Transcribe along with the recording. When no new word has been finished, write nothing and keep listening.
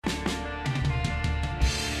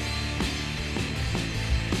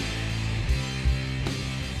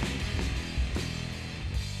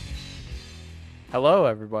Hello,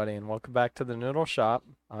 everybody, and welcome back to the Noodle Shop.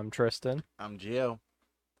 I'm Tristan. I'm Gio.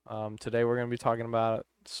 Today we're going to be talking about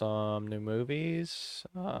some new movies,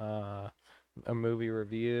 a movie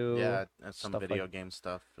review, Yeah, and some stuff like video game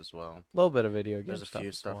stuff as well. a little bit of video There's game a stuff few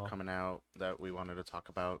as stuff well. coming out that we wanted to talk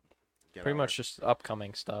about. Get Pretty our much just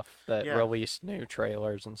upcoming stuff that Yeah, released new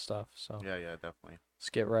trailers and stuff. So yeah, definitely. let's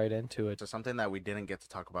get right into it. So something that we didn't get to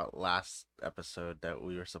talk about last episode that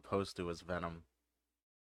we were supposed to was Venom.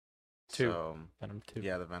 Two, So Venom 2.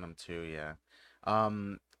 yeah, the Venom 2, yeah.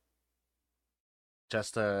 Um,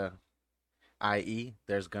 just i.e.,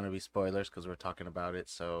 there's gonna be spoilers because we're talking about it.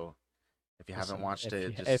 So if you haven't Listen, watched it,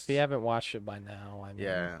 if you just haven't watched it by now, I mean,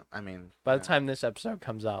 yeah. I mean, by the time this episode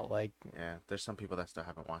comes out, yeah. There's some people that still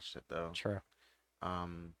haven't watched it though. sure.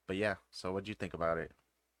 But yeah. So what'd you think about it?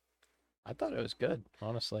 I thought it was good,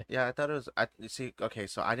 honestly. Yeah, I thought it was. You see, okay,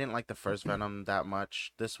 so I didn't like the first Venom that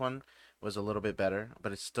much. This one was a little bit better,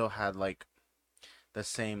 but it still had like the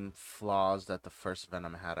same flaws that the first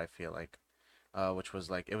Venom had. I feel like, which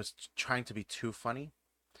was like it was trying to be too funny,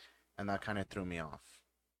 and that kind of threw me off.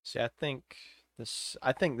 See, I think this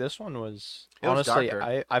one was It was honestly,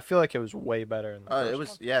 darker. I feel like it was way better than the It first was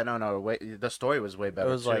one. yeah, no, wait, the story was way It better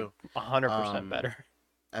was like too. 100% Um, better.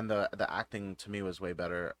 and the acting to me was way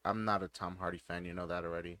better. I'm not a Tom Hardy fan, you know that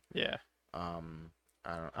already. Yeah, Um,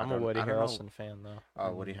 I'm a Woody I don't know. Harrelson fan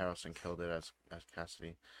though. Woody Harrelson killed it as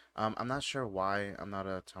Cassidy. I'm not sure why I'm not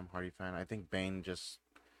a Tom Hardy fan. I think Bane just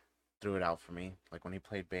threw it out for me. Like when he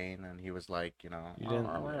played Bane and he was like, You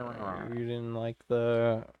didn't like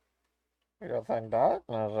the. You think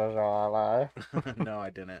darkness is all I no, I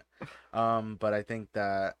didn't. But I think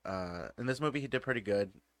that in this movie he did pretty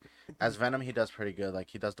good. As Venom, he does pretty good. Like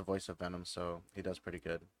he does the voice of Venom, so he does pretty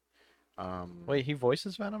good. Wait, he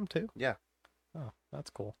voices Venom too? Yeah, Oh, that's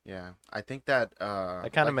cool. yeah. I think that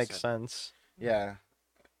That kind of like you makes said, sense. yeah,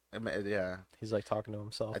 yeah. He's like talking to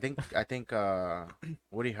himself. I think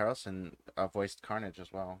Woody Harrelson voiced Carnage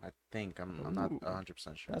as well. I'm not Ooh,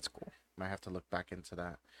 100% sure. that's cool. Might have to look back into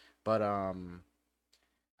that. But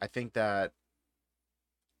I think that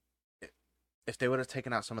if they would have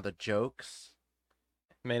taken out some of the jokes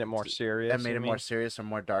Made it more serious. and made you it mean? more serious or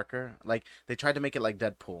more darker, like they tried to make it like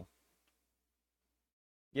Deadpool.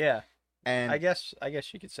 Yeah, And I guess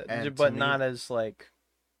you could say, and to but me, not as like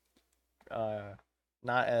uh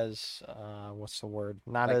not as what's the word?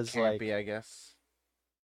 Not like as campy, I guess.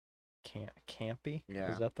 campy?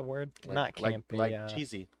 Yeah. Is that the word? Like Not campy, like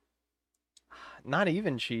cheesy. not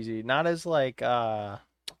even cheesy. Not as like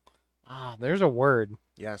there's a word.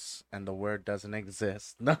 Yes, and the word doesn't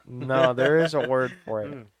exist. No. No, there is a word for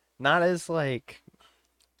it. Mm. Not as like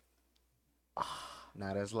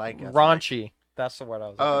Not as like as like. raunchy. That's the word I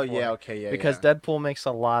was Oh looking for. yeah, okay, yeah, Because yeah. Deadpool makes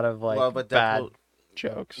a lot of like Well, but bad Deadpool,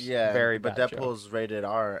 jokes. yeah, Very but bad jokes. Deadpool's rated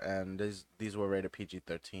R, and these were rated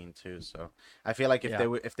PG-13 too. So I feel like Yeah.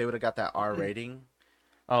 if they would have got that R rating,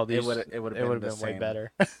 Oh, these it would it have would been have the been way same.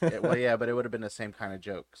 better. Well, yeah, but it would have been the same kind of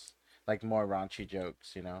jokes, like more raunchy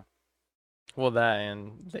jokes, you know? Well, that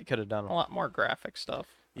and they could have done a lot more graphic stuff.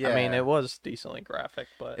 I mean, Yeah. it was decently graphic,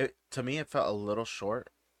 but It to me it felt a little short.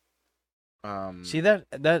 see that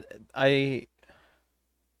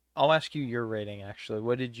I'll ask you your rating actually.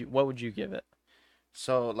 What would you give it?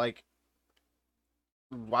 So like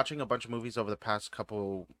watching a bunch of movies over the past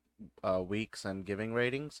couple weeks and giving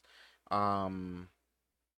ratings, um,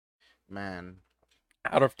 man,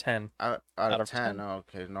 Out of 10. out Out of of 10, 10. oh,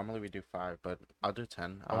 okay. Normally we do 5, but I'll do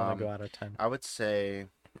 10. I want to go out of 10. I would say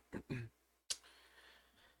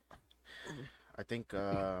I think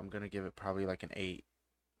I'm gonna give it probably like an 8.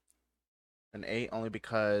 An 8 only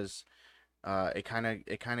because it kind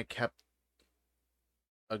of kept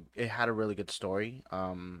it had a really good story.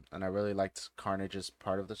 And I really liked Carnage's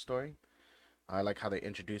part of the story. I like how they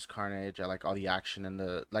introduced Carnage. I like all the action in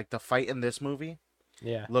the fight in this movie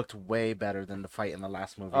Yeah. looked way better than the fight in the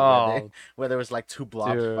last movie Oh, where there was like two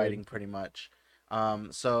blobs dude. fighting pretty much.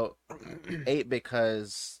 So 8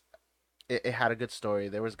 because it had a good story.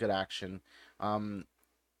 There was good action. Um,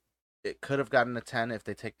 it could have gotten a 10 if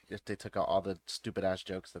they took out all the stupid ass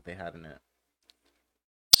jokes that they had in it.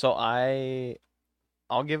 So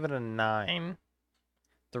I'll give it a 9.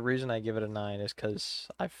 The reason I give it a 9 is cuz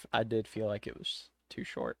I did feel like it was too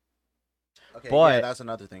short. Okay, yeah, But that's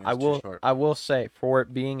another thing. It's too short. I will say for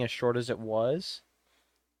it being as short as it was,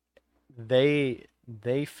 they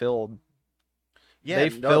filled Yeah, they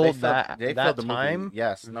no, they filled filled that they that filled the movie. time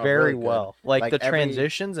Yes, no, very really good. well. Like Like the every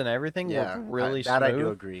transitions and everything looked yeah, really that I do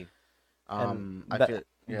smooth, agree. and I feel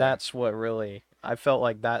yeah. that's what really I felt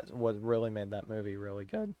like that what really made that movie really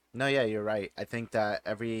good. No, yeah, you're right. I think that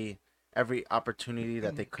every opportunity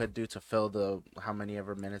that they could do to fill the how many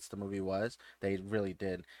ever minutes the movie was, they really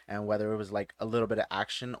did. And whether it was like a little bit of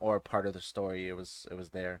action or a part of the story, it was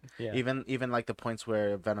there. Yeah. Even like the points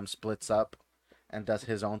where Venom splits up and does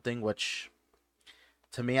his own thing, which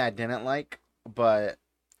to me I didn't like, but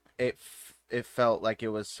it felt like it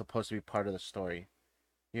was supposed to be part of the story.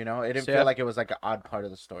 You know, it didn't See, feel like it was like an odd part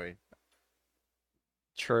of the story.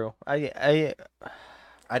 true.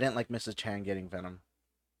 I didn't like Mrs. Chan getting Venom.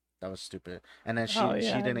 That was stupid. And then Oh she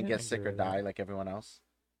yeah, I didn't didn't get sick agree or with that. die like everyone else.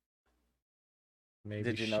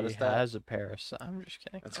 Maybe Did you she notice that? has a parasite. I'm just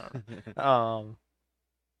kidding. Um,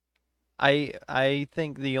 I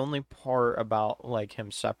think the only part about like him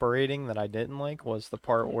separating that I didn't like was the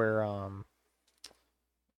part where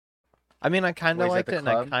I mean I kind Where of he's at liked the it and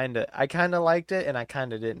club. I kind of liked it and I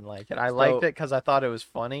kind of didn't like it. I liked So it because I thought it was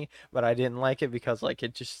funny, but I didn't like it because like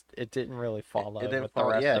it didn't really it follow didn't with the fall.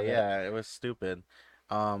 rest Yeah, of it. yeah, it was stupid.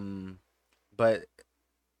 Um, but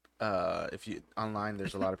if you online,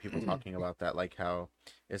 there's a lot of people talking about that, like how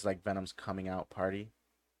it's like Venom's coming out party,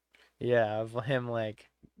 Yeah, of him like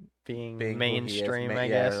being being who he is. mainstream, I Yeah,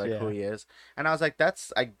 guess. like who Yeah. he is. And I was like,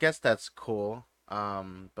 that's I guess that's cool.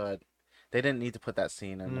 But they didn't need to put that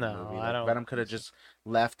scene in the No, movie. I Like don't. Venom could have just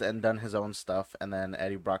left and done his own stuff, and then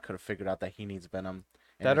Eddie Brock could have figured out that he needs Venom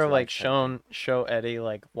in That his or like life type thing. show Eddie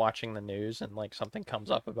like watching the news and like something comes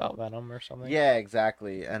up about Venom or something. Yeah,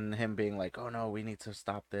 exactly. And him being like, "Oh no, we need to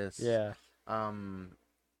stop this." Yeah. Um,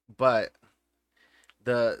 but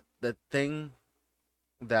the thing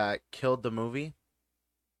that killed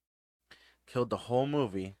the whole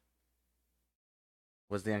movie,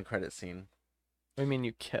 was the end credit scene. I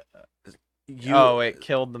mean, You oh, it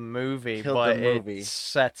killed the movie, killed the but it movie.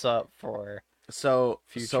 sets up for So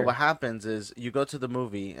what future. happens is you go to the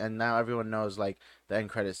movie and now everyone knows like the end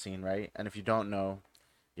credit scene, right? And if you don't know,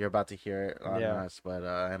 you're about to hear it on Yeah, us, but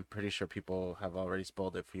I'm pretty sure people have already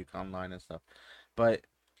spoiled it for you online and stuff. But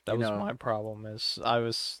that you was know, my problem. Is I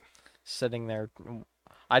was sitting there.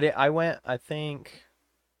 I went. I think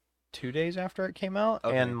 2 days after it came out,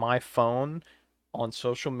 and okay, my phone on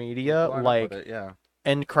social was media blowing up with like it, yeah,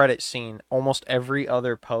 end credit scene almost every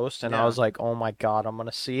other post, and I yeah. was like, oh my god, I'm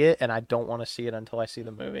gonna see it, and I don't want to see it until I see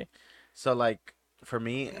the movie. So like for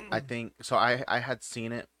me, I think so. I had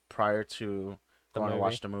seen it prior to The going to movie.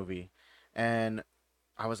 watch the movie, and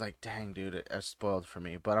I was like, dang, dude, it's spoiled for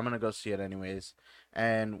me. But I'm gonna go see it anyways.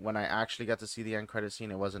 And when I actually got to see the end credit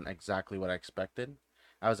scene, it wasn't exactly what I expected.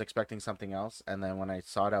 I was expecting something else, and then when I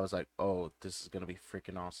saw it, I was like, oh, this is gonna be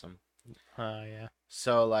freaking awesome. Yeah.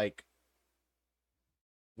 So like,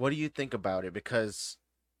 what do you think about it? Because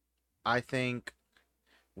I think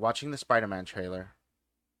watching the Spider-Man trailer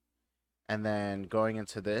and then going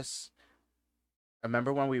into this, I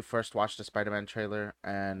remember when we first watched the Spider-Man trailer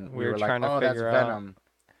and We we were were like, trying to "Oh, that's figure out. Venom."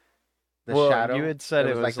 The Well, you shadow, had it said it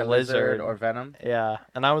was like was the lizard lizard. or Venom. Yeah,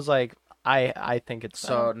 and I was like, I think it's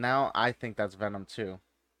So Venom. now I think that's Venom too.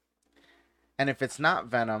 And if it's not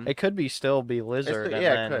Venom, It could be still be lizard, and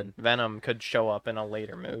yeah, it could. then Venom could show up in a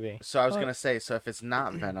later movie. So I was But gonna say, so if it's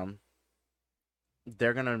not Venom,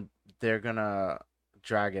 they're gonna they're gonna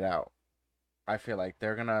drag it out. I feel like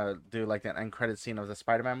they're gonna do like an end credit scene of the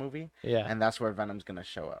Spider-Man movie, yeah, and that's where Venom's gonna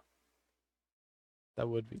show up. that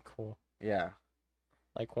would be cool. Yeah,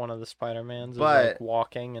 Like one of the Spider-Mans is like but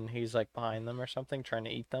walking and he's like behind them or something, trying to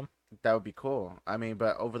eat them. that would be cool. I mean,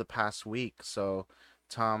 but over the past week, so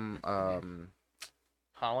Tom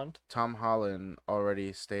Holland. Tom Holland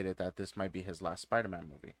already stated that this might be his last Spider-Man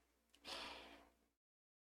movie.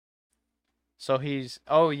 So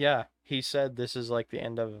oh yeah, he said this is like the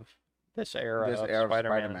end of this era This of era of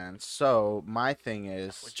Spider-Man, Spider-Man. So my thing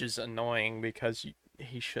is which is annoying because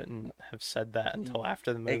he shouldn't have said that until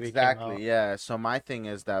after the movie came out. exactly, yeah. So my thing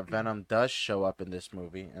is that Venom does show up in this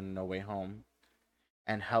movie in No Way Home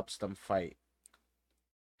and helps them fight.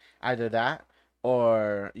 Either that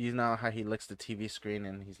or you know how he licks the TV screen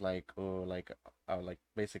and he's like, "Oh, like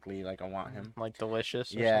basically like I want him." Like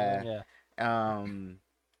delicious or Yeah. something. Yeah. Um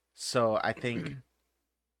so I think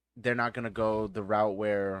they're not gonna go the route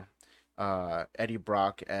where Eddie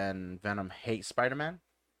Brock and Venom hate Spider-Man.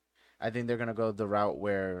 I think they're gonna go the route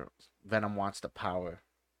where Venom wants the power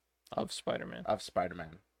Of Spider-Man. of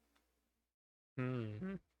Spider-Man.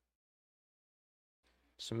 Hmm.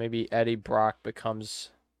 So maybe Eddie Brock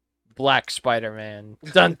becomes Black Spider-Man.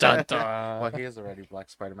 Dun dun Well, dun. he is already Black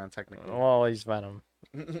Spider-Man technically. Well, he's Venom.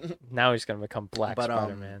 Now he's gonna become Black But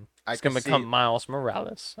Spider-Man. I He's can gonna become see Miles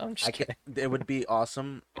Morales. I'm I just can. kidding. It would be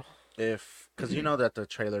awesome if, because you know that the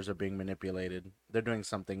trailers are being manipulated. They're doing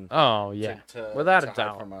something Oh to yeah, to without a to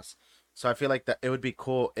hide doubt. from us. So I feel like that it would be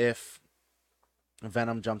cool if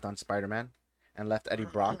Venom jumped on Spider-Man and left Eddie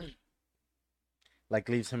Brock. like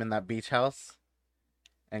leaves him in that beach house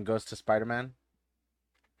and goes to Spider-Man.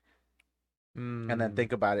 And then Hmm.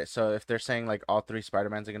 think about it. So if they're saying like all three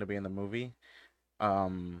Spider-Mans are gonna be in the movie,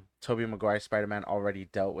 Tobey Maguire's Spider-Man already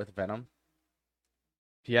dealt with Venom,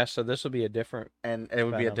 Yeah, so this will be a different and it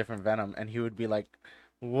would be a Venom. different Venom, and he would be like,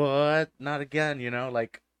 "What? Not again?"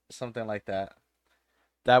 Like something like that.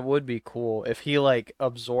 That would be cool if he like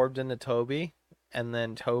absorbed into Toby and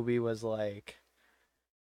then Toby was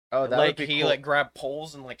Oh, that would like be he cool. like grabbed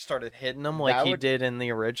poles and like started hitting them like That he would did in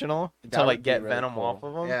the original to that like would be get really Venom off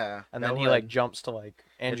cool. of him. Yeah, And that then he like would. jumps to like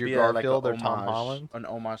It'd Andrew be like a Garfield or Tom Holland. an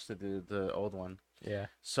homage to the old one. Yeah.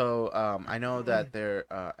 So I know that their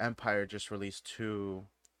Empire just released two.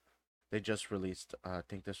 They just released. I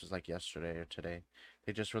think this was like yesterday or today.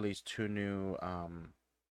 They just released two new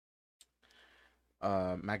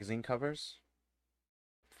magazine covers.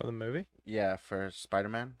 For the movie? Yeah, for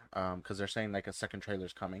Spider-Man. Because they're saying like a second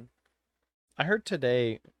trailer's coming. I heard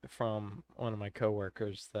today from one of my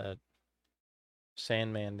coworkers that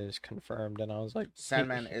Sandman is confirmed and I was like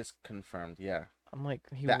Sandman is confirmed. Yeah, I'm like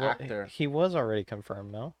the actor. he was already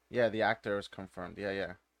confirmed, no? Yeah, the actor is confirmed. Yeah,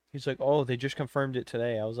 yeah. He's like, "Oh, they just confirmed it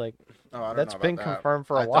today." I was like, Oh, I don't know "That's about been that. confirmed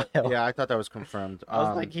for a I thought. while." Yeah, I thought that was confirmed. I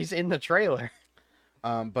was like, "He's in the trailer."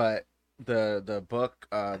 But the book,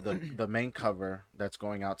 the main cover that's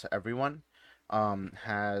going out to everyone,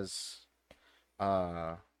 has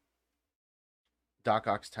uh Doc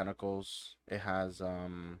Ock's tentacles.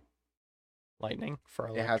 Lightning for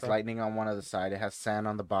It has Electro. lightning on one of the side. It has sand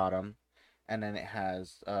on the bottom, and then it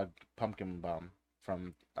has pumpkin bomb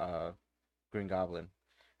from Green Goblin,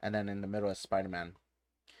 and then in the middle is Spider Man.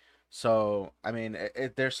 So I mean,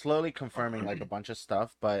 they're slowly confirming like a bunch of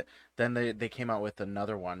stuff, but then they came out with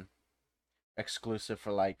another one exclusive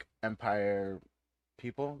for like Empire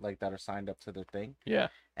people like that are signed up to the thing, Yeah.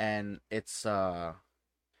 and it's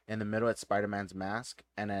in the middle it's Spider-Man's mask,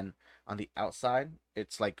 and then on the outside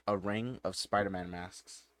it's like a ring of Spider-Man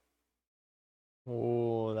masks,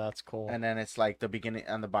 Oh, that's cool. and then it's like the beginning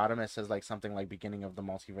on the bottom it says like something like beginning of the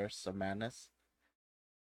multiverse of madness,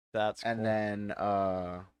 That's and cool. then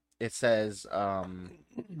it says on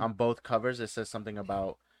both covers it says something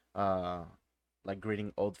about uh like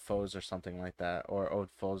greeting old foes or something like that, or old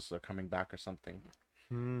foes are coming back or something.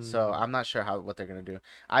 So Hmm. I'm not sure how what they're gonna do.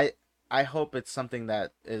 I hope it's something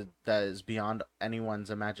that is beyond anyone's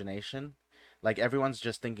imagination. Like everyone's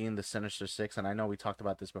just thinking the Sinister Six, and I know we talked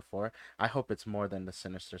about this before. I hope it's more than the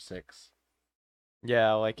Sinister Six.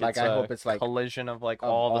 Yeah, like Like it's I a hope it's like collision of like of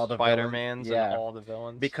all the all the villains. Spider-Mans and Yeah, all the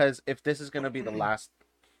villains. because if this is gonna be the last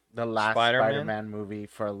Spider-Man, Spider-Man movie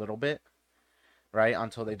for a little bit, right?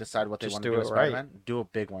 Until they decide what they just want to do do it with right. Spider-Man, do a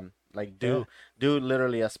big one. Like Yeah. do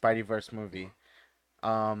literally a Spideyverse movie.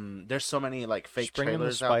 There's so many like fake Just bring in the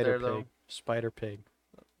trailers out Spider there though. Pig. Spider Pig.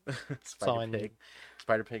 That's all Spider I need. Pig,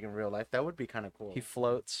 Spider Pig in real life. That would be kind of He cool.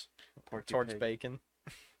 floats Porky towards Pig. bacon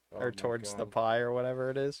Oh or my towards the god. pie or whatever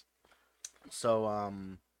it is. So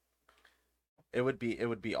it would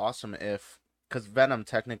be awesome if, because Venom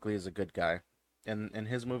technically is a good guy. In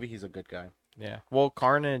his movie, he's a good guy. Yeah. Well,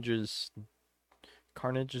 Carnage is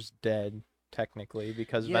dead technically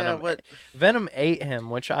because Yeah. What? Venom ate him,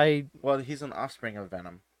 which Well, he's an offspring of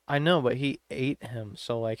Venom. I know, but he ate him.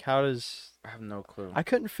 So like how does I have no clue. I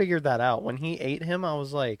couldn't figure that out. When he ate him, I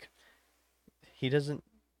was like he doesn't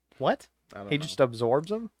what? I He don't know. just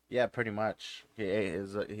absorbs him? Yeah, pretty much.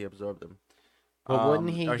 He absorbed him. But wouldn't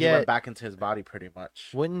he Or he went get back into his body pretty much.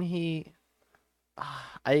 wouldn't he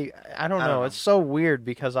I don't I don't know. know. It's so weird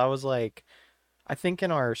because I was like I think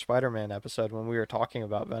in our Spider-Man episode when we were talking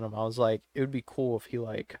about Venom, I was like, it would be cool if he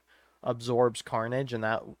like absorbs Carnage and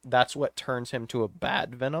that's what turns him to a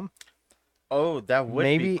bad Venom. Oh, that would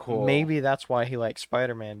be cool. Maybe that's why he likes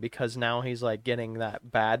Spider-Man because now he's like getting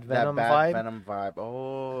that bad That Venom bad vibe. Venom vibe.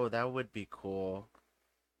 Oh, that would be cool.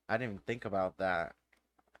 I didn't even think about that.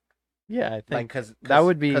 Yeah, I Like, think cause, that cause,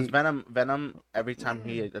 would cause be Venom, every time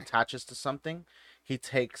he attaches to something, he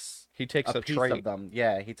takes he takes a a piece of trait them.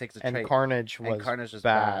 Yeah, he takes a and trait, Carnage and was Carnage is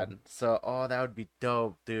bad. bad. So, oh, that would be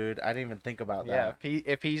dope, dude. I didn't even think about Yeah, that.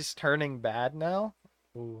 if he's turning bad now,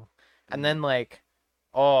 ooh. And Mm. then like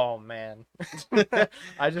oh man.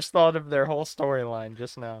 I just thought of their whole storyline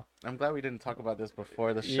just now. I'm glad we didn't talk about this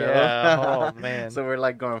before the show. Yeah, oh man. So we're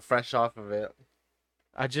like going fresh off of it.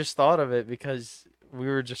 I just thought of it because we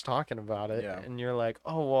were just talking about it, Yeah. and you're like,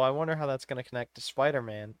 "Oh, well, I wonder how that's gonna connect to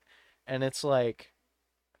Spider-Man," and it's like,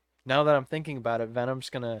 now that I'm thinking about it, Venom's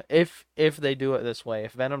gonna if they do it this way,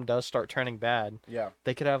 if Venom does start turning bad, Yeah.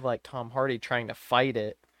 they could have like Tom Hardy trying to fight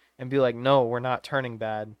it and be like, "No, we're not turning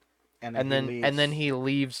bad," And then and he then leaves. he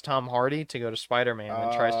leaves Tom Hardy to go to Spider-Man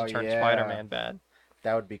and tries to Oh turn yeah, Spider-Man bad.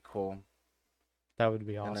 that would be cool. That would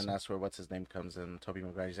be And then awesome. that's where what's his name comes in. Tobey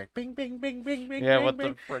Maguire. He's like, bing, bing, bing, bing, bing, Yeah, bing, with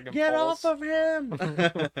bing. the friggin' Get off pulse. of him.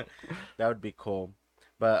 That would be cool.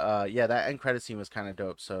 But yeah, that end credit scene was kind of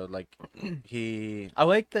dope. So like, he, I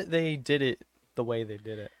like that they did it the way they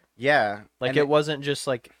did it. yeah, Like and it wasn't just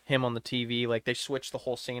like him on the TV. Like they switched the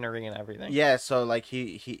whole scenery and everything. yeah. So like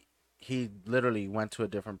he literally went to a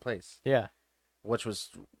different place, Yeah, which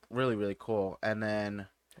was really really cool. And then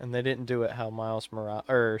and they didn't do it how Miles Morales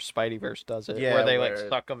or Spideyverse does it, where yeah, they like where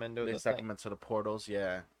suck him into they the stuck thing. him into the portals.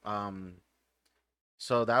 Yeah.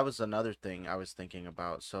 So that was another thing I was thinking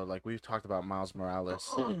about. So like we've talked about Miles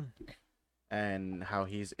Morales and how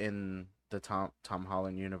he's in the Tom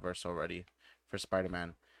Holland universe already for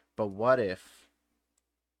Spider-Man. But what if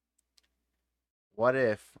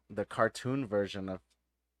the cartoon version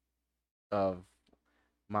of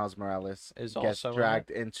Miles Morales Is gets also in it. dragged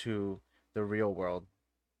into the real world,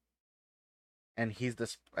 and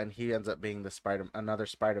he ends up being another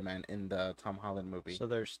Spider-Man in the Tom Holland movie. So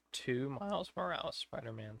there's two Miles Morales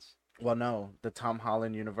Spider-Mans. Well, no, the Tom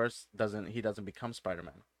Holland universe doesn't become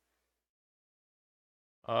Spider-Man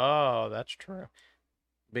Oh, that's true.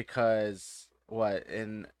 because what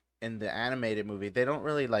in the animated movie they don't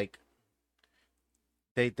really like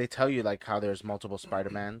they tell you like how there's multiple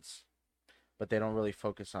Spider-Mans, but they don't really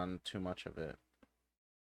focus on too much of it,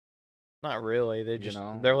 Not really. you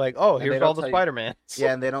know? They're like, oh, And they here's all don't the tell you Spider-Mans.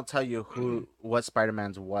 yeah, and they don't tell you what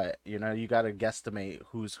Spider-Man's what. You know, you got to guesstimate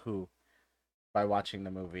who's who by watching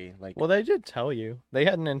the movie. Like Well, they did tell you. They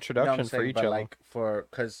had an no, I'm introduction for saying each but of them. like for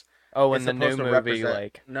cuz Oh, in it's the new supposed to movie, represent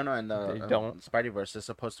like no in they the don't. Spideyverse it's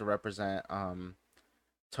supposed to represent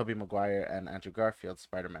Tobey Maguire and Andrew Garfield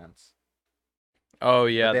Spider-Mans. Oh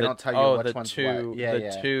But yeah, they don't tell you which one's what. Yeah, the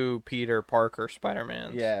yeah. two Peter Parker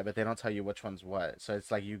Spider-Mans. Yeah, but they don't tell you which one's what. So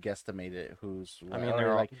it's like you guesstimate it who's I what. mean, Or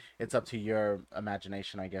they're all like it's up to your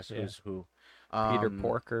imagination, I guess, yeah, who's who. Peter Um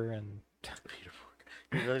Porker and Peter Parker.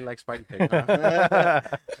 You really like Spidey Pig, huh?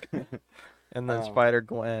 and then um Spider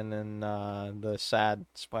Gwen and the sad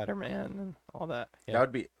Spider-Man and all that. that Yeah,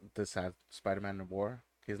 would be the sad Spider-Man in war.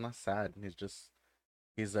 He's not sad.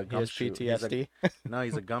 He's a he has gumshoe. PTSD.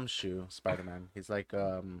 He's a gumshoe Spider-Man. He's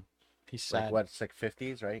He's like sad. what, it's like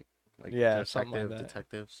 50s, right? Like Yeah, something like that.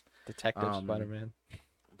 detectives. Detective Um Spider-Man.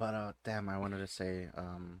 but damn, I wanted to say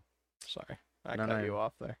Sorry, I no cut no you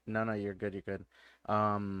off there. no, you're good, you're good.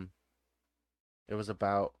 Um it was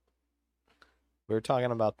about We were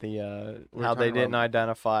talking about the we were how they talking didn't about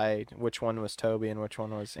identify which one was Toby and which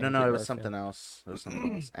one was no, Andrew it was Garfield. something else. It was something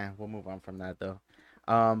else. And we'll move on from that though.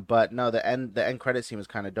 But no, the end credit scene was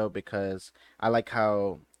kind of dope because I like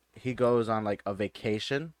how he goes on like a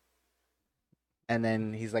vacation, and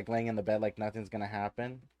then he's like laying in the bed like nothing's gonna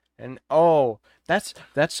happen. And oh, that's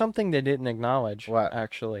something they didn't acknowledge What?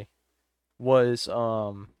 actually. Was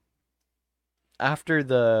after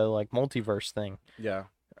the like multiverse thing, Yeah.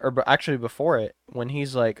 or actually before it, when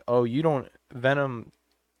he's like, "Oh, you don't." Venom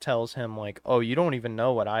tells him like, "Oh, you don't even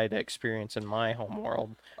know what I had experienced in my home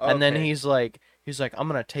world," and then Okay. he's like, "I'm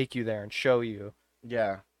gonna take you there and show you."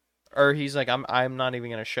 Yeah. Or he's like, I'm not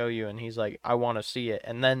even gonna show you, and he's like, I want to see it,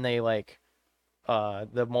 and then they like,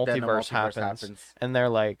 the Then the multiverse multiverse happens, happens. and they're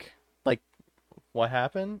like, what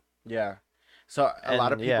happened? Yeah. So a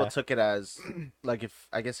lot of And people yeah, took it as like if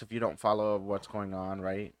I guess if you don't follow what's going on,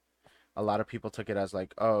 right? A lot of people took it as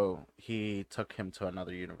like, oh, he took him to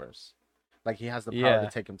another universe. Like he has the power to yeah,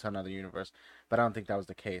 take him to another universe. But I don't think that was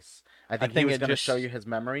the case. I I think he think was it gonna show just you his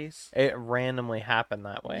memories. it randomly happened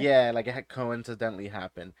that way. Yeah, like it had coincidentally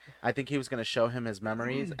happened. I think he was gonna show him his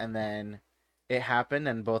memories, and then it happened,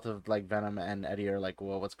 and both of like Venom and Eddie are like,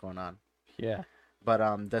 "Well, what's going on?" Yeah, But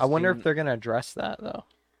I does wonder if Jean? they're gonna address that though.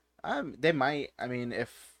 They might. I mean,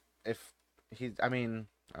 if he's, I mean,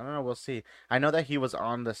 I don't know. We'll see. I know that he was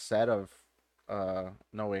on the set of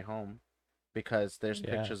No Way Home because there's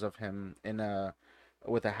Yeah, pictures of him in a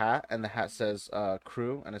with a hat, and the hat says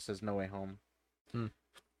crew, and it says No Way Home. hmm.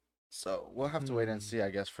 So we'll have to wait and Hmm. see, I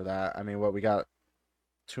guess, for that. I mean, what we got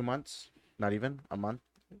 2 months? Not even a month.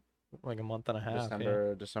 Like a month and a half.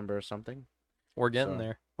 Yeah, December or something. we're getting So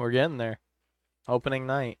there. We're getting there. Opening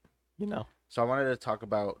night, you know. so I wanted to talk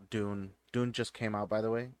about Dune. Dune just came out, by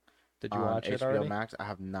the way, Did you on watch it HBO already? Max. I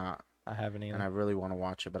have not, I haven't and I either. really want to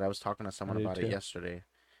watch it. But I was talking to I someone do about it too. yesterday,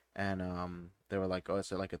 and they were like, "Oh,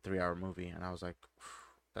 it's like a 3 hour movie," and I was like,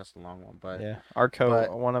 "That's a long one." Yeah,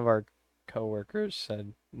 But one of our coworkers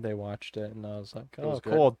said they watched it, and I was like, it was "Oh,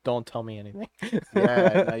 good. cool! Don't tell me anything."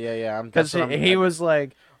 Yeah, no, yeah. Because That's what I'm. he was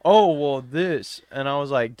like, "Oh, well, this," and I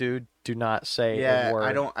was like, "Dude, do not say a Yeah, word."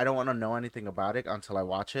 I don't want to know anything about it until I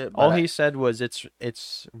watch it. All he said was, "It's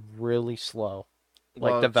really slow, like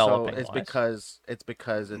Well, so developing it's wise." because it's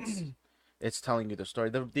it's telling you the story.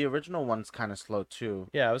 The original one's kind of slow too,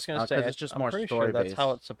 Yeah, I was gonna say because it's just I'm more pretty sure story that's how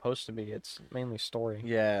based. it's supposed to be. It's mainly story.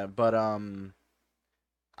 Yeah, but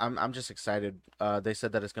I'm just excited. They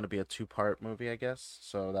said that it's gonna be a two-part movie, I guess.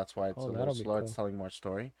 So that's why it's Oh, a little that'll be slow. It's cool. telling more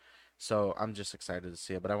story. So I'm just excited to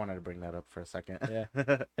see it. But I wanted to bring that up for a second. Yeah,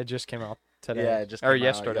 it just came out Yeah, today it just or came out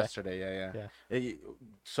yesterday. yesterday. Yeah, Yeah, yeah.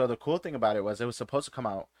 So the cool thing about it was supposed to come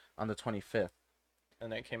out on the 25th,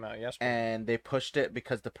 and it came out yesterday. and they pushed it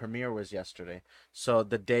because the premiere was yesterday. So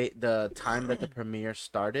the time that the premiere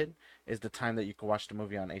started is the time that you can watch the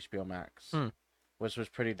movie on HBO Max, Hmm. which was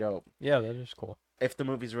pretty dope. Yeah, that is cool. If the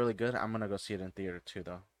movie's really good, I'm gonna go see it in theater too,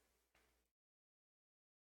 though.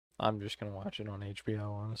 I'm just gonna watch it on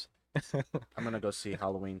HBO, honestly. I'm gonna go see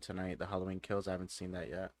Halloween tonight. The Halloween Kills. I haven't seen that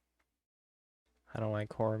yet. I don't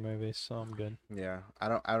like horror movies, so I'm good. Yeah, I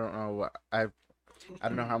don't know I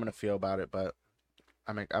don't know how I'm gonna feel about it, but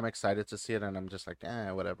I'm excited to see it, and I'm just like,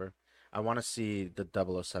 whatever. I want to see the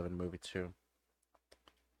 007 movie too.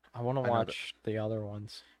 I want to I know that. watch the other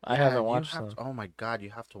ones. I Yeah, haven't you watched have to. them. Oh my God, you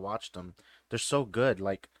have to watch them. They're so good.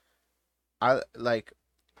 Like I like.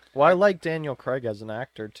 Well, I I like Daniel Craig as an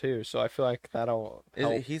actor too, so I feel like that'll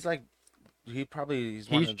help. he's like he's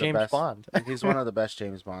one He's of the James best. Bond. He's one of the best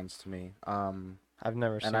James Bonds to me. I've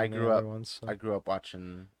never And seen the other ones, I so grew up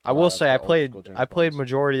watching I a will lot of say the old school James I played Bonds.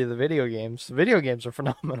 majority of the video games. The video games are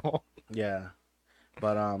phenomenal. Yeah,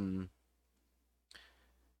 but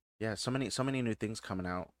yeah, so many new things coming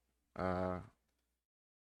out uh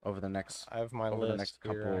over the next I have my list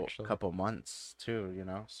here actually. couple months too, you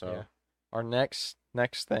know. Yeah. So Our next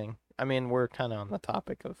thing. I mean, we're kind of on the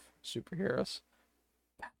topic of superheroes.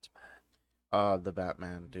 the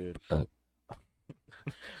Batman, dude. Batman.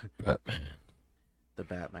 Batman. The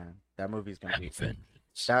Batman. That movie's gonna be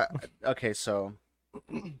Vengeance. that okay, so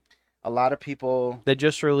a lot of people They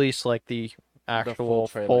just released like the the full actual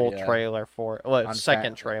trailer, full yeah. trailer for it. Well, On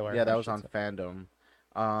second trailer, yeah, I that was should on say. Fandom.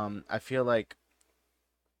 I feel like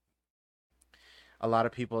a lot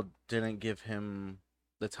of people didn't give him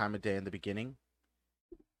the time of day in the beginning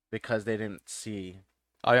because they didn't see.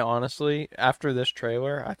 I honestly, after this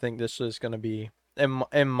trailer, I think this is going to be,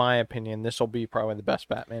 in my opinion, this will be probably the best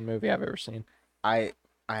Batman movie I've ever seen. I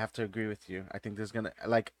I have to agree with you. I think there's gonna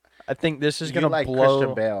like I think this is going you to like Christian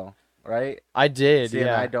blow. Bale, right? I did, See, and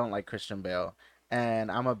I yeah. don't like Christian Bale, and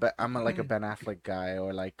I'm a, like a Ben Affleck guy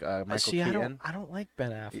or like Michael See, Keaton. I don't like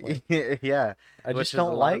Ben Affleck. Yeah, I which just is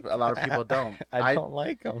don't a like. lot of people don't. I don't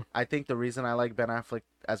like him. I think the reason I like Ben Affleck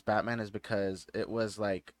as Batman is because it was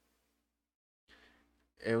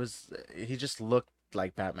he just looked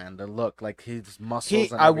like Batman. The look, like his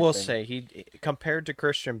muscles and I will everything. say he compared to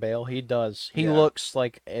Christian Bale, he does. He Yeah, looks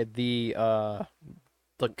like the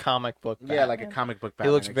comic book yeah, like a Batman. comic book He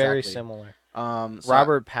Batman, looks very exactly. similar. So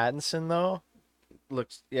Robert Pattinson though,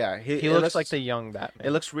 looks yeah, he looks like the young Batman.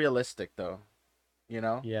 it looks realistic though, you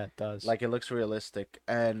know. Yeah, it does. Like it looks realistic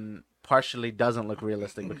and partially doesn't look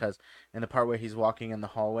realistic because in the part where he's walking in the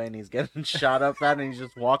hallway and he's getting shot up at and he's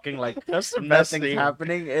just walking like That's the best nothing's scene.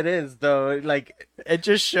 happening. It is though, like It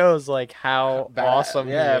just shows like how awesome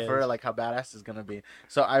yeah, he for is. real, like how badass is gonna be.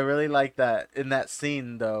 So I really like that in that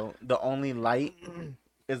scene though. The only light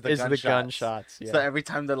is the Is the gunshots. gunshots? So Yeah. every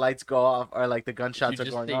time the lights go off or like the You gunshots are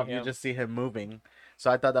just going see off, you him. just see him moving. So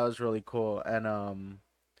I thought that was really cool, and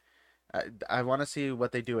I want to see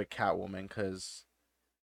what they do with Catwoman because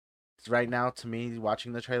right now, to me,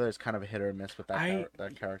 watching the trailer is kind of a hit or miss with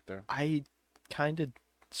that character. I kind of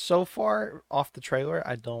so far off the trailer,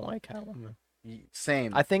 I don't like Catwoman.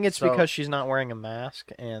 Same. I think it's So because she's not wearing a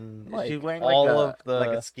mask and like she's wearing all of like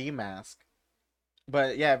a the ski mask.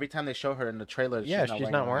 But yeah, every time they show her in the trailer, yeah, she's she's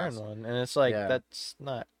not not wearing a wearing mask. one, and it's like Yeah. that's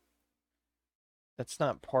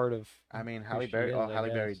not part of I mean, who Halle she Berry. is, Oh, I Halle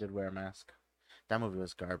Berry guess. did wear a mask. That movie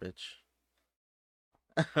was garbage.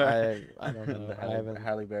 I don't know. The I haven't.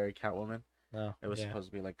 Halle Berry Catwoman. No. It was Yeah.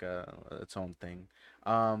 supposed to be like its own thing.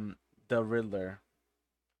 The Riddler.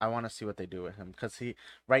 I want to see what they do with him because he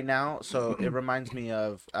right now. So it reminds me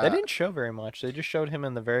of They didn't show very much. They just showed him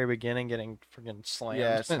in the very beginning getting freaking slammed.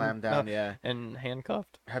 yeah, slam down. Yeah. and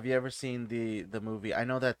handcuffed. Have you ever seen the movie? I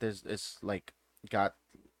know that it's like got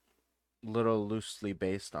little loosely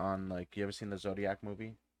based on like you ever seen the Zodiac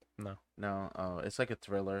movie? No. No. Oh, it's like a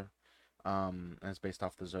thriller. And it's based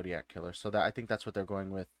off the Zodiac killer. So that I think that's what they're going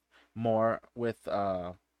with more with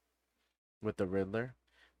the Riddler.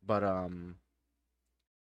 But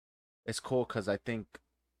it's cool because I think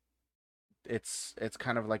it's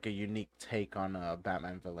kind of like a unique take on a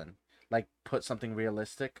Batman villain. Like put something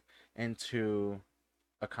realistic into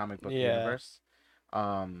a comic book Yeah. universe.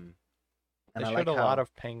 Um They And I showed like a lot how,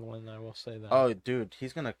 of Penguin, I will say that. oh, dude,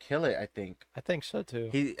 he's gonna kill it. I think I think so too.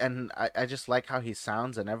 I just like how he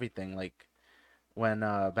sounds and everything. Like when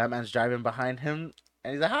Batman's driving behind him,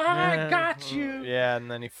 and he's like, "Ah, I Yeah, got you." yeah,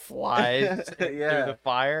 and then he flies through the Yeah.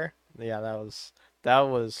 fire. Yeah, that was.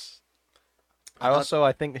 I thought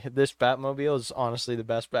I think this Batmobile is honestly the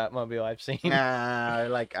best Batmobile I've seen. Nah, I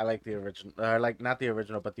like the original, or like not the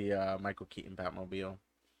original, but the Michael Keaton Batmobile.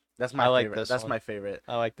 That's my I like favorite. this That's one. my favorite.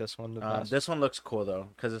 I like this one the best. This one looks cool though,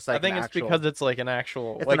 because it's I like an think it's actual, because it's like an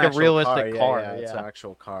actual, it's an like a actual car. realistic Yeah, car. yeah, it's an Yeah,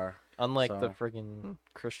 actual car. unlike the So friggin'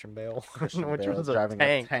 Christian Bale, Christian which Bale was a driving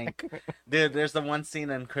a tank. tank. Dude, there's the one scene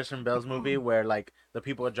in Christian Bale's movie where like the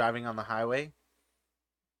people are driving on the highway,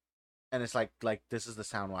 and it's like this is the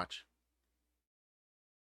sound watch.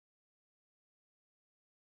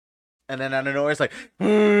 And then out of nowhere, it's like,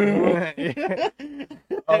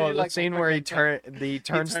 Oh, the like a scene where freaking tank. he He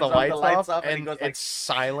turns the turns off the lights lights off off, and and it's he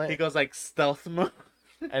silent goes like stealth mode.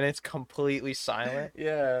 and it's completely silent.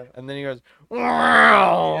 Yeah, And then he goes, yeah.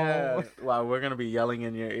 wow. Wow, we're gonna be yelling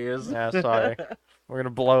in your ears. Yeah, sorry. We're gonna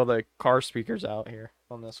blow the car speakers out here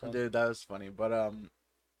on this one. Dude, that was funny. But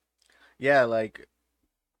yeah, like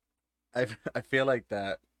I feel like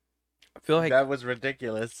I feel like that was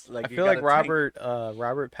ridiculous. I Like you feel got like a tank.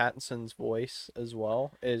 Robert Pattinson's voice as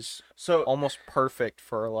well is So almost perfect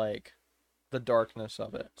for like the darkness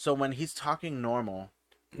of it. so when he's talking normal,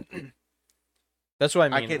 That's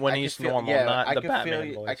what I mean when I could he's feel normal, yeah, not I the could feel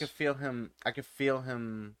Batman voice. I could feel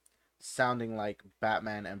him sounding like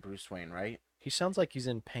Batman and Bruce Wayne, right? He sounds like he's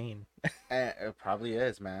in pain. And it probably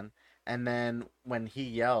is, man. And then when he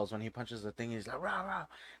yells, when he punches the thing, he's like rah rah.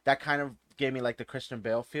 That kind of gave me like the Christian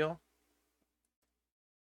Bale feel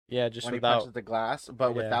Yeah, just when he without punches the glass, but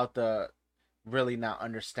yeah. without the really not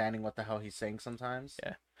understanding what the hell he's saying sometimes.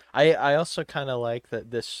 Yeah. I also kind of like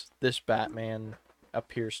that this Batman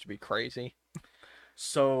appears to be crazy.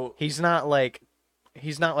 So He's not like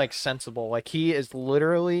sensible. Like he is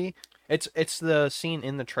literally it's the scene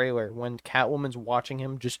in the trailer when Catwoman's watching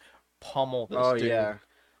him just pummel this oh dude. yeah,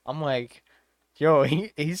 I'm like, yo,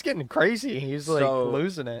 he's getting crazy. He's like so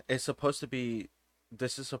losing it. it's supposed to be.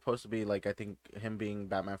 This is supposed to be like I think him being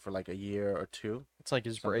Batman for like a year or two, It's like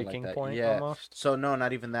his something like breaking that. point Yeah. almost. So no,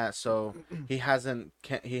 not even that. So he hasn't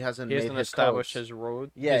He made hasn't his established codes. his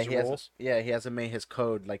road Yeah, his he hasn't. rules. Yeah, he hasn't made his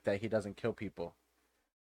code like that. He doesn't kill people.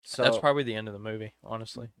 That's So probably the end of the movie,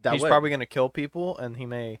 honestly. that He's would. probably gonna kill people and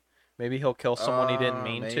maybe he'll kill someone he didn't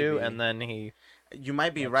mean to Maybe and then he you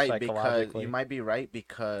might be like right because psychologically. you might be right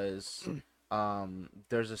because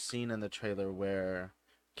there's a scene in the trailer where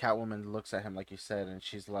Catwoman looks at him like you said and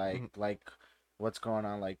she's like what's going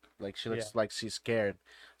on like she looks Yeah. like she's scared.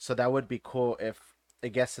 So that would be cool if it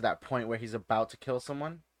gets to that point where he's about to kill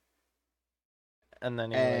someone And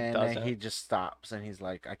then he like and then doesn't. he just stops and he's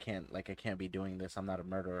like I can't be doing this. I'm not a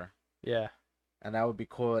murderer. Yeah. And that would be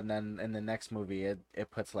cool. And then in the next movie, it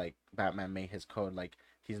puts like Batman made his code. Like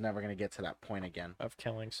he's never gonna get to that point again. Of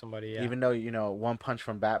killing somebody, yeah. Even though one punch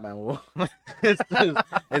from Batman will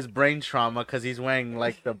his brain trauma because he's wearing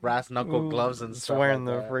like the brass knuckle gloves and He's stuff. wearing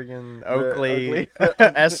like the that. friggin' The Oakley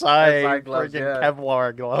SI SI gloves, friggin' yeah.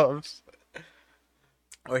 Kevlar gloves.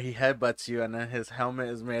 Or he headbutts you, and then his helmet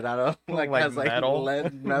is made out of Like has like metal.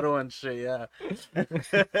 lead metal and shit. Yeah,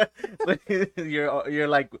 you're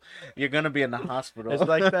like you're gonna be in the hospital. It's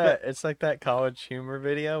like that. It's like that College Humor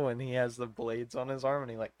video when he has the blades on his arm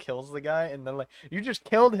and he like kills the guy, and then like you just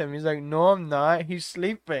killed him. He's like, no, I'm not. He's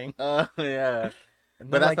sleeping. Yeah. And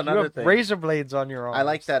But then, that's like, you another have thing. razor blades on your arms. I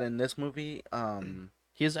like that in this movie.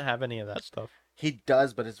 He doesn't have any of that stuff. He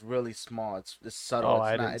does, but it's really small. It's subtle. Oh, It's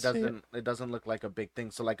I not. didn't It see it. doesn't look like a big thing.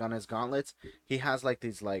 So like on his gauntlets, he has like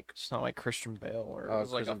these like It's not like Christian Bale or Oh, it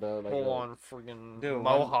was like Christian a Bale, like full-on friggin' Dude, one-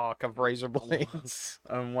 mohawk of razor blades.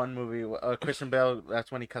 one movie. Christian Bale.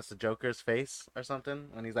 That's when he cuts the Joker's face or something.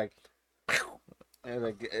 When he's like, and,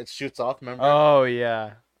 like it shoots off. Remember? Oh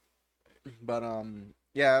yeah, But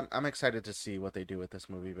yeah, I'm excited to see what they do with this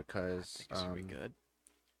movie because it's gonna be good.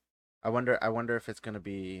 I wonder if it's gonna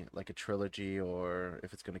be like a trilogy or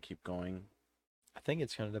if it's gonna keep going. I think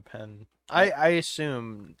it's gonna depend. I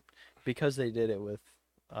assume because they did it with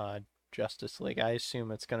Justice League, I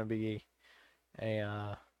assume it's gonna be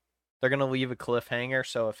a they're gonna leave a cliffhanger.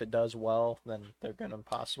 So if it does well, then they're gonna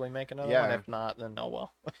possibly make another one. Yeah. If not, then oh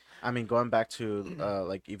well. I mean, going back to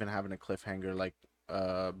like even having a cliffhanger, like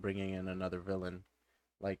bringing in another villain,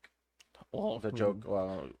 like Well, the Joker.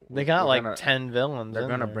 Well, they got we're like gonna- 10 villains. They're in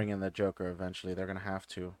gonna there. bring in the Joker eventually. They're gonna have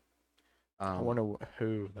to. I wonder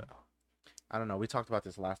who though. I don't know. We talked about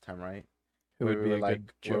this last time, right? Who would we be were a like,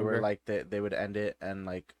 good we were Joker? like they would end it and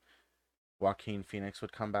like Joaquin Phoenix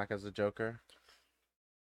would come back as the Joker.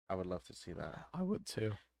 I would love to see that I would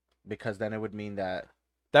too. because then it would mean that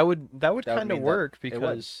That would that would kind of mean that work it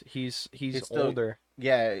would. because he's He's still, older.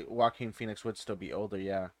 yeah. Joaquin Phoenix would still be older,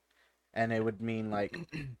 yeah, and it would mean like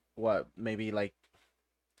what maybe like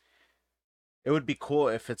it would be cool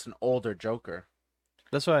if it's an older Joker,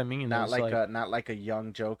 That's what I mean. Is like not like a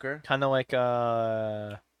young Joker. kind of like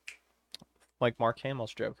Mark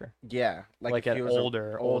Hamill's Joker, Yeah, like like if an he was a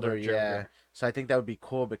older older, yeah. Joker. So I think that would be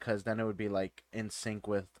cool because then it would be like in sync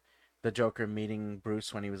with the Joker meeting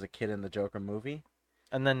Bruce when he was a kid in the Joker movie.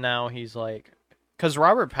 And then now he's like, because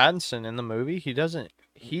Robert Pattinson in the movie,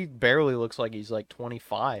 he barely looks like he's like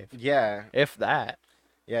 25, Yeah, if that.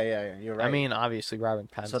 yeah. You're right. I mean, obviously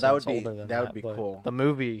Robert So that would Pattinson's be older than that would that, be but cool. the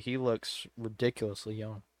movie he looks ridiculously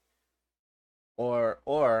young. Or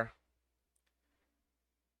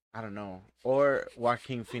I don't know. Or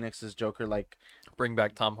Joaquin Phoenix's Joker, like Bring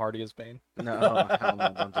back Tom Hardy as Bane. no, hell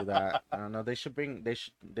no, don't do that. I don't know. They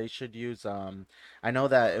should use I know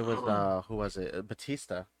that it was who was it?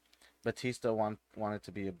 Batista. Batista wanted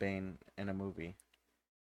to be a Bane in a movie,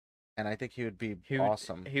 and I think he would be He would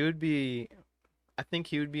awesome. he would be I think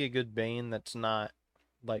he would be a good Bane that's not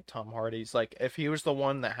like Tom Hardy's. Like if he was the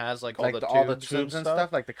one that has like Like all the tubes and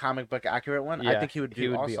stuff, like the comic book accurate one. I yeah, think he would he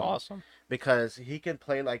do would awesome be awesome. because he can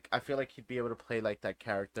play like I feel like he'd be able to play like that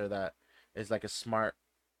character that is like a smart.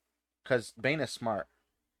 Because Bane is smart.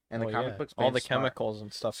 In the Well, comic yeah, books, all Bane's the smart. chemicals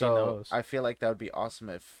and stuff he So knows. I feel like that would be awesome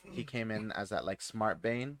if he came in as that like smart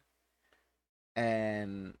Bane,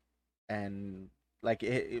 and and like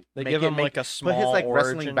They make give it him like a put his small like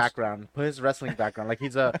wrestling origin, background, put his wrestling background, like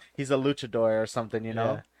he's a luchador or something, you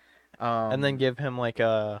know. yeah, and then give him like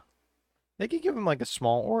a. They could give him like a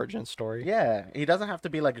small origin story. Yeah, he doesn't have to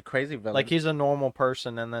be like a crazy Like villain. he's a normal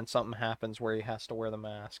person, and then something happens where he has to wear the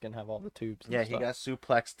mask and have all the tubes and Yeah, he stuff. got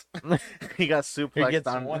suplexed. He got He suplexed gets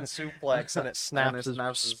on one suplex and it snaps his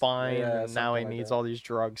spine, yeah, and now he something needs like all these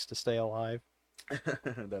drugs to stay alive.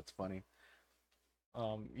 that. That's funny.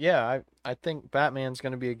 Yeah, I think Batman's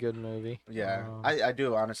gonna be a good movie. Yeah, I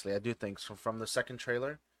do honestly. I do think so. From the second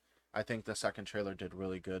trailer, I think the second trailer did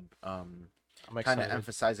really good. I'm Kind of excited.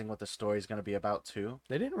 emphasizing what the story is going to be about too.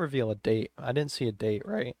 They didn't reveal a date. I didn't see a date,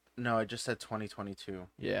 right? No, it just said 2022.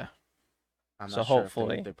 Yeah. I'm So not sure if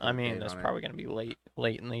hopefully, they put I a mean, date it's on it. probably gonna be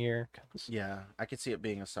late in the year, 'cause Yeah, I could see it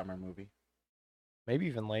being a summer movie. maybe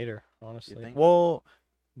even later, honestly. think? Well,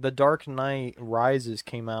 The Dark Knight Rises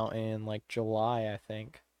came out in like July, I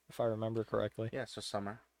think, if I remember correctly. Yeah, so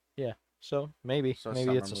summer. Yeah. So maybe So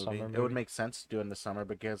maybe summer it's a movie. summer movie. It would make sense to do in the summer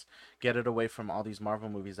because get it away from all these Marvel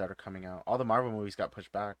movies that are coming out. All the Marvel movies got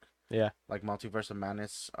pushed back. Yeah. Like Multiverse of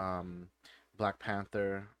Madness, Black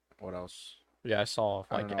Panther. What else? Yeah, I saw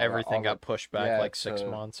I don't like know, everything all got the pushed back yeah, like 6 so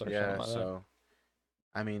months or yeah, something like that. so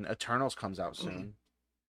I mean, Eternals comes out soon,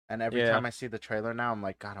 and every Yeah. time I see the trailer now, I'm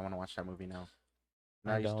like, God, I want to watch that movie now.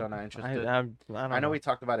 No, I you still don't. not interested? I don't I know know. we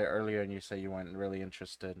talked about it earlier, and you say you weren't really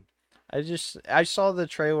interested. I saw the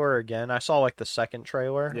trailer again. I saw like the second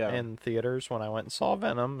trailer Yeah. in theaters when I went and saw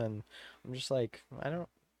Venom, and I'm just like, I don't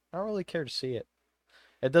really care to see it.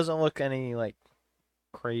 It doesn't look any like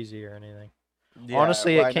crazy or anything. Yeah,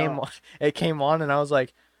 Honestly, well, it I came know. it came on, and I was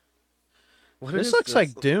like, What this is looks this?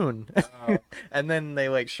 like Dune. Uh, And then they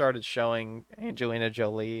like started showing Angelina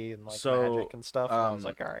Jolie and like So, magic and stuff, and I was um,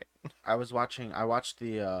 like, all right. I watched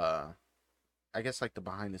the I guess like the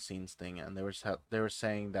behind the scenes thing, and they were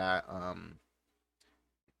saying that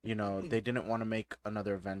you know, they didn't want to make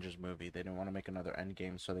another Avengers movie. They didn't want to make another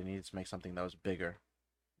Endgame, so they needed to make something that was bigger.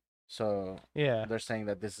 So Yeah, they're saying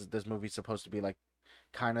that this movie's supposed to be like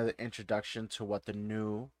kind of the introduction to what the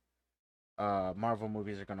new Marvel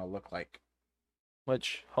movies are gonna look like.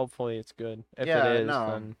 which hopefully it's good. If it Yeah, is, no,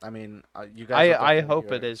 then I mean, you guys. Will I definitely hope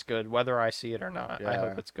hear it is good, whether I see it or not. I Yeah,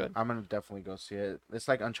 hope it's good. I'm gonna definitely go see it. It's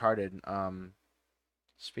like Uncharted.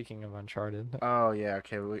 Speaking of Uncharted, Oh yeah,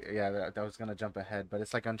 okay. Yeah, that was gonna jump ahead, but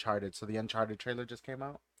it's like Uncharted. So the Uncharted trailer just came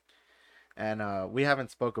out, and we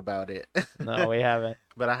haven't spoke about it. no, we haven't,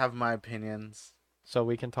 But I have my opinions, so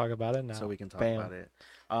we can talk about it now. so we can talk Bam. about it.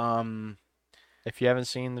 Um, If you haven't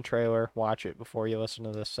seen the trailer, watch it before you listen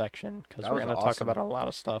to this section, because That we're was gonna talk awesome. about a lot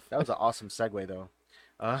of stuff. that was an awesome segue though.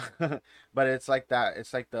 Uh, but it's like that.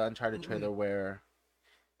 It's like the Uncharted trailer where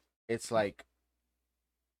it's like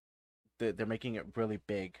they're making it really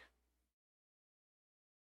big.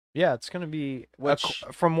 Yeah, it's gonna be Which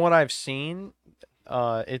from what I've seen,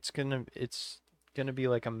 it's gonna be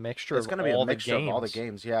like a mixture it's of gonna be a all the mixture of all the games.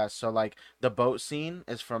 games. Yeah. So like the boat scene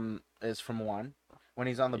is from one. When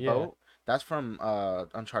he's on the Yeah. boat, that's from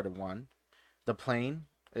Uncharted 1. The plane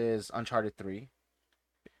is Uncharted 3.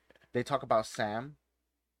 They talk about Sam.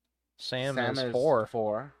 Sam Sam is is four.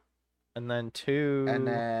 4. And then And two, I don't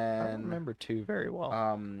then remember two very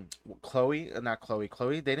well. Chloe, not Chloe.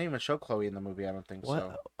 Chloe, they didn't even show Chloe in the movie. I don't think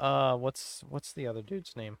What? so. What's the other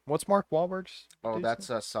dude's name? What's Mark Wahlberg's Oh, dude's name?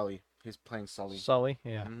 that's Sully. He's playing Sully. Sully.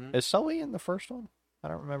 Yeah. Hmm Is Sully in the first one? I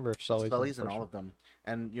don't remember if Sully's in the Sully's in first all one. of them.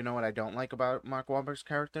 And you know what I don't like about Mark Wahlberg's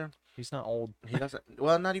character? He's not old. He doesn't.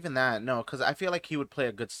 Well, not even that. No, because I feel like he would play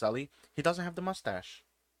a good Sully. He doesn't have the mustache.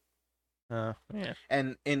 Yeah.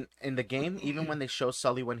 And in the game, even when they show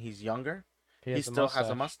Sully when he's younger, He he has a still has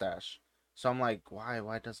a mustache. mustache. So I'm like, why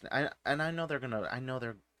doesn't I know they're gonna I know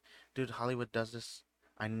they're dude, Hollywood does this.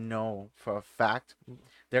 I know for a fact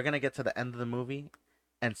they're gonna get to the end of the movie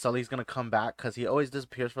and Sully's gonna come back because he always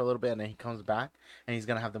disappears for a little bit and then he comes back and he's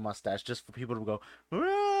gonna have the mustache just for people to go.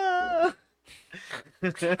 "Ah!"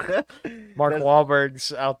 Mark That's-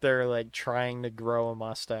 Wahlberg's out there like trying to grow a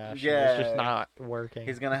mustache, and it's just yeah, not working.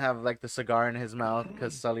 he's gonna have like the cigar in his mouth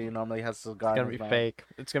because Sully normally has a It's cigar in gonna his be mouth. fake.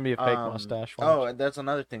 It's gonna be a fake mustache. Oh, Watch. and that's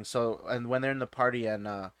another thing. So, and when they're in the party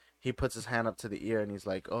and he puts his hand up to the ear and he's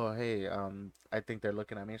like, "Oh, hey, I think they're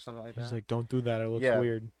looking at me or something like He's that." like, "Don't do that. It looks Yeah.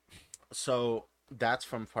 weird." So that's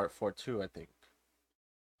from part 4 too, I think.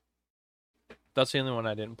 That's the only one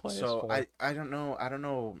I didn't play. So I don't know. I don't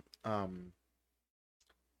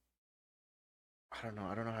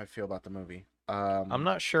know how I feel about the movie. I'm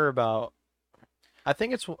not sure about. I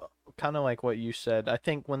think it's kind of like what you said. I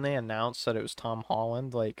think when they announced that it was Tom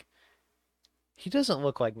Holland, like he doesn't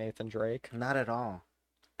look like Nathan Drake, Not at all.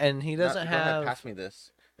 and he doesn't Go ahead, have pass me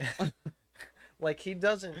this. like he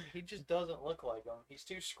doesn't. He just doesn't look like him. He's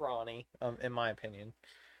too scrawny, in my opinion.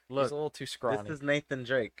 He's a Look, little too this scrawny. is Nathan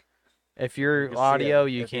Drake. If You you're can see audio,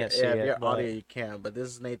 it. you If you're, can't see yeah, if it, you're but audio, you can. But this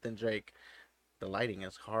is Nathan Drake. The lighting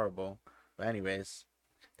is horrible. But anyways,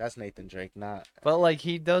 that's Nathan Drake, not. like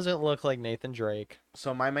he doesn't look like Nathan Drake.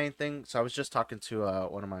 So my main thing. So I was just talking to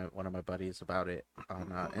one of my buddies about it on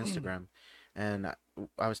Instagram, and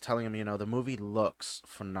I was telling him, the movie looks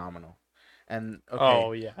phenomenal, and okay,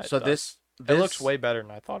 Oh yeah, so it does. this It looks way better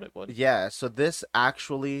than I thought it would. yeah, so this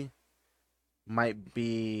actually might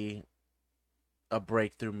be a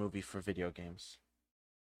breakthrough movie for video games.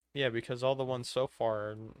 Yeah, because all the ones so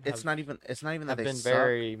far It's not even that have they been suck.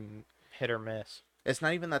 very hit or miss. It's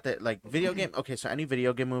not even that they like video game. Okay, so any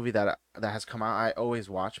video game movie that has come out, I always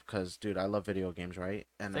watch because, dude, I love video games, right?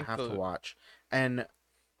 And I think have to the watch. And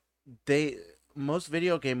they most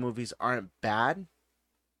video game movies aren't bad.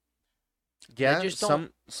 Yeah, just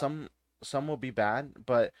don't. some will be bad,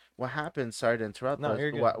 but what happens? Sorry to interrupt, No, but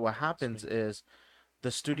you're good. what happens is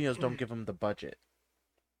the studios don't give them the budget.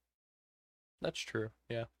 That's true.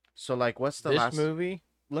 Yeah. So like, what's the This last? movie,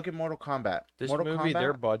 Look at Mortal Kombat. this Mortal movie,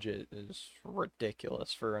 their Kombat. budget is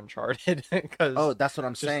ridiculous for Uncharted because Oh, that's what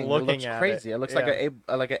I'm just saying. It looking looks at crazy. It looks like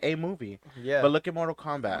yeah, like a movie. yeah. But look at Mortal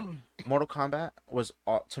Kombat. Mortal Kombat was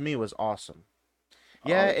to me was awesome.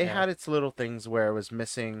 Yeah, Oh it yeah. had its little things where it was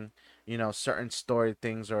missing, certain story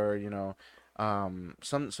things or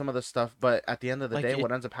some of the stuff. But at the end of the Like day,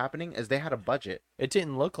 what ends up happening is they had a budget, it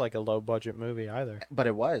didn't look like a low budget movie either. but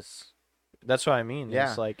it was. That's what I mean. Yeah,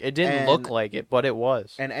 It's like it didn't look and like it, but it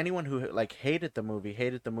was. and anyone who like hated the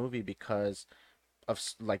movie because of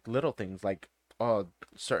like little things like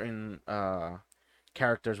certain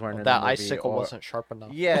characters weren't in the That movie icicle or wasn't sharp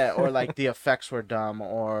enough. yeah, or like the effects were dumb,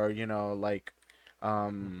 or like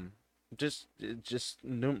just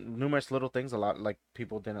numerous little things. A lot like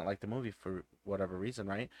people didn't like the movie for whatever reason,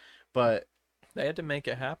 right? But They had to make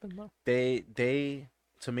it happen though. they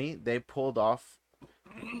to me they pulled off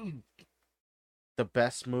the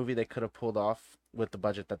best movie they could have pulled off with the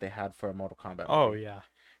budget that they had for a Mortal Kombat Oh movie. yeah.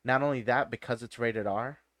 Not only that, because it's rated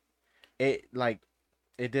R, it like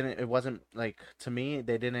it wasn't like to me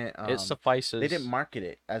they didn't It suffices they didn't market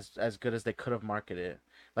it as good as they could have marketed it.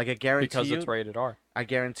 Like I guarantee because you, it's rated R. I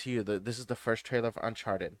guarantee you that this is the first trailer for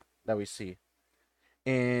Uncharted that we see.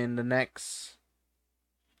 In the next,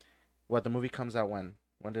 what the movie comes out when?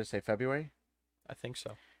 When did it say February? I think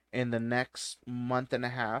so. In the next month and a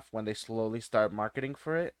half, when they slowly start marketing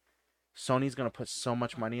for it, Sony's gonna put so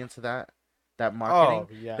much money into that marketing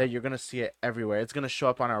Oh yeah. that you're gonna see it everywhere. It's gonna show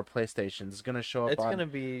up on our PlayStations. It's gonna show up It's on gonna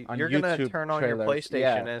be. on You're gonna YouTube turn on your trailers. PlayStation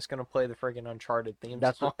Yeah. and it's gonna play the friggin' Uncharted theme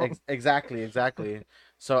That's song. what, exactly.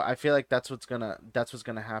 So I feel like that's what's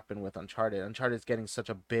gonna happen with Uncharted. Uncharted's getting such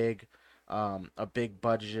a big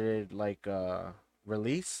budgeted like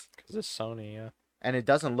release, Because it's Sony, yeah. and it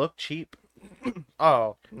doesn't look cheap,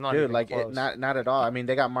 Oh, not dude. even Like close. not at all. I mean,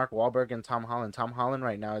 they got Mark Wahlberg and Tom Holland. Tom Holland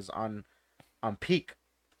right now is on peak.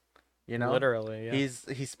 You know, Literally, yeah.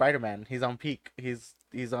 he's Spider-Man. He's on peak. He's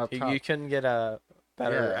on top. You couldn't get a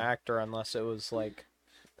better Yeah. actor unless it was like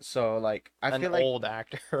So like I an feel like old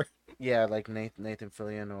actor. Yeah, like Nathan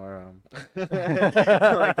Fillion or like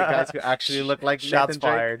the guys who actually look like Shots Nathan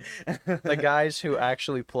Drake. fired. The guys who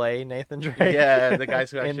actually play Nathan Drake Yeah, the guys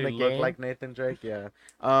who in actually the look game. like Nathan Drake. Yeah.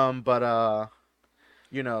 But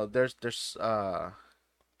there's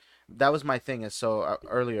that was my thing. Is so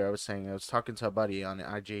earlier I was saying I was talking to a buddy on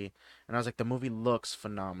IG, and I was like, the movie looks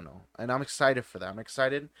phenomenal, and I'm excited for that. I'm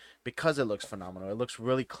excited because it looks phenomenal. It looks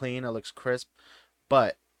really clean. It looks crisp,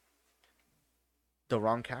 but the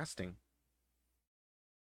wrong casting.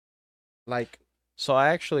 Like, So I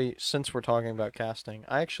actually, since we're talking about casting,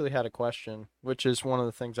 I actually had a question, which is one of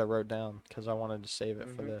the things I wrote down because I wanted to save it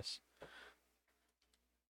for mhm. this.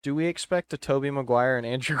 Do we expect a Tobey Maguire and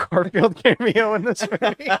Andrew Garfield cameo in this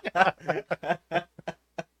movie?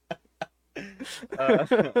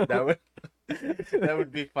 That would that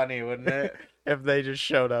would be funny, wouldn't it? If they just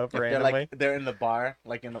showed up If they're like randomly. they're in the bar,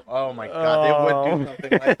 like in the, oh my god, they would do Oh.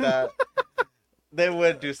 something like that. They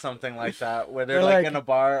would do something like that where they're They're like like, in a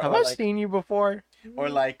bar have I seen you before? or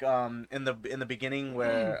like in the beginning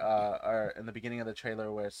where or in the beginning of the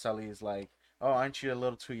trailer where Sully's like, "Oh, aren't you a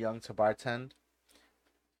little too young to bartend?"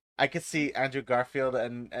 I could see Andrew Garfield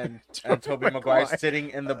and Tobey Tobey Maguire Maguire. sitting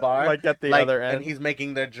in the bar, Like at the like, other and end. he's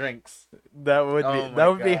making their drinks. That would be Oh my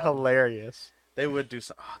god, hilarious. they would do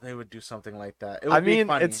they would do something like that. It I would be mean, it's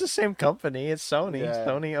funny. the same company. It's Sony. Yeah,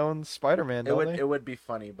 Sony owns Spider-Man, don't they? it would be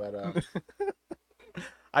funny, but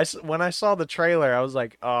When I saw the trailer, I was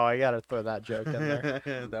like, "Oh, I gotta throw that joke in there."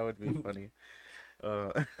 that would be funny.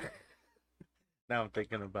 Uh, now I'm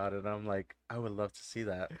thinking about it. I'm like, I would love to see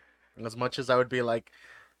that. As much as I would be like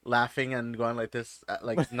laughing and going like this,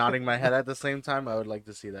 like nodding my head at the same time, I would like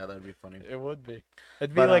to see that. That'd be funny. It would be.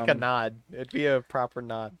 It'd be But like a nod. It'd be a proper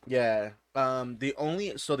nod. yeah. The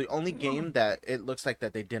only game that it looks like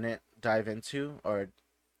that they didn't dive into, or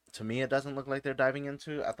to me it doesn't look like they're diving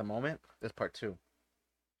into at the moment, is part two.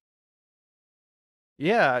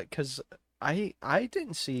 Yeah, because I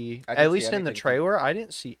didn't see, I at didn't see least in the anything from. trailer, I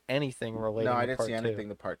didn't see anything No, relating I to didn't see part two. anything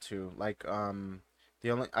to part two. Like the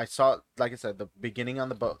only I saw, like I said, the beginning on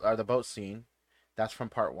the boat or the boat scene. That's from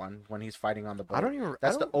part one when he's fighting on the boat. I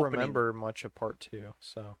That's the don't opening. remember much of part two.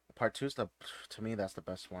 So Part two's the to me that's the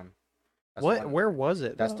best one. That's the what? one. Where was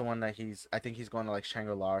it That's the though? one that I think he's going to like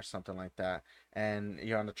Shangri La or something like that. And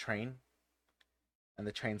you're on the train, and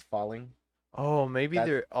the train's falling. Oh, maybe That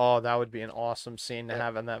there. Oh, that would be an awesome scene to that,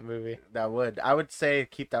 have in that movie. that would I would say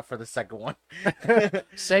keep that for the second one.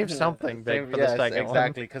 Save something big for the Yes, second one.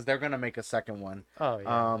 exactly, because they're gonna make a second one. Oh yeah, they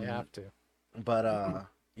Um, have to. but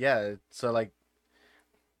yeah. So like,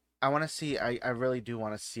 I want to see. I really do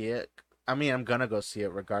want to see it. I mean, I'm gonna go see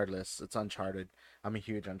it regardless. It's Uncharted. I'm a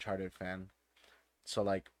huge Uncharted fan. So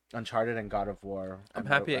like Uncharted and God of War I'm and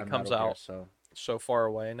happy it comes Metal Gear. out So so far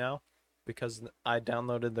away now because I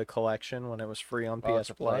downloaded the collection when it was free on PS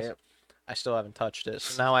to play Plus. it. I still haven't touched it,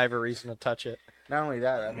 so now I have a reason to touch it. Not only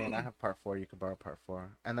that, I mean, I have part four. You could borrow part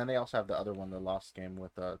four, and then they also have the other one, the Lost game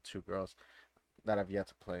with two girls that I've yet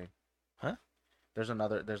to play. Huh? There's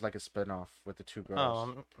another. There's like a spin-off with the two Oh,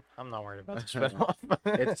 girls. I'm not worried about the spin-off.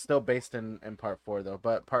 It's still based in part four though,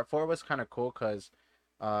 but part four was kind of cool because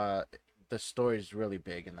uh the story's really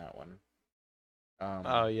big in that one. Oh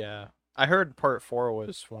Um, yeah, I heard part four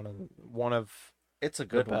was one of it's a the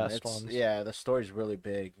good one. best It's ones. yeah, the story's really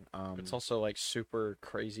big. It's also like super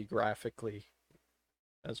crazy graphically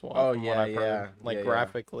as well. Oh From what yeah, I've heard, yeah, like yeah, yeah.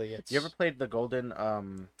 graphically, it's You ever played the Golden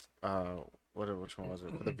which one was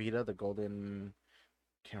it? For the Vita, the Golden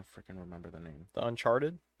can't freaking remember the name. the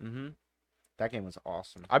Uncharted. Mm-hmm. That game was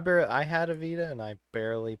awesome. I had a Vita and I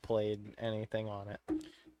barely played anything on it.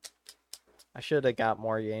 I should have got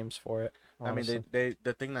more games for it. I mean, Honestly. they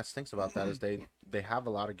the thing that stinks about that is they have a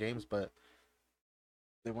lot of games, but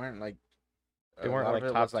they weren't like They a weren't lot like of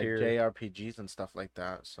it top was like tier. JRPGs and stuff like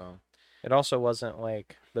that. So It also wasn't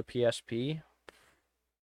like the PSP.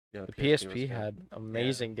 yeah, The PSP was PSP good. had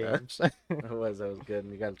amazing Yeah. games. That was good.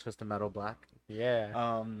 And you got Twisted Metal Black. Yeah.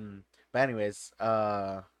 But anyways,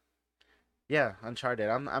 yeah, Uncharted.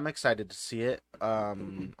 I'm excited to see it.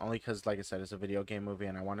 Only because, like I said, it's a video game movie,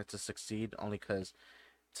 and I want it to succeed. Only because,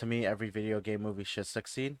 to me, every video game movie should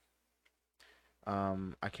succeed.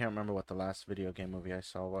 I can't remember what the last video game movie I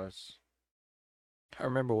saw was. I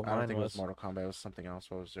remember what I don't mine think it was. was Mortal Kombat. It was something else.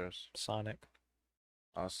 What was yours? Sonic.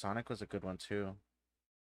 Sonic was a good one too.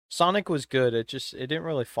 Sonic was good. It didn't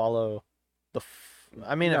really follow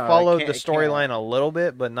I mean, it No, followed the it can't. storyline a little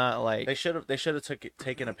bit, but not like They should have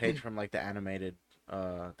taken a page from like the animated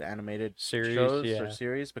series. shows Yeah. or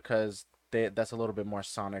series because that's a little bit more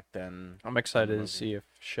Sonic than I'm the excited to movie. see if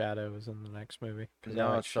Shadow is in the next movie. 'Cause I No,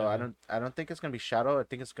 like so Shadow. I don't think it's gonna be Shadow. I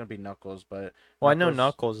think it's gonna be Knuckles, but Well, I know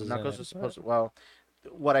Knuckles is in Knuckles it, is supposed but- to, well,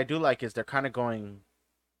 what I do like is they're kind of going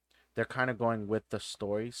with the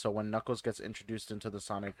story. So when Knuckles gets introduced into the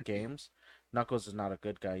Sonic games, Knuckles is not a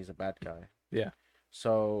good guy, he's a bad guy. Yeah,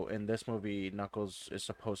 So in this movie, Knuckles is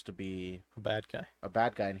supposed to be a bad guy. a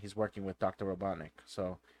bad guy, and he's working with Dr. Robotnik.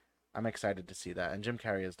 So I'm excited to see that. And Jim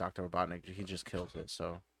Carrey is Dr. Robotnik. He just kills it.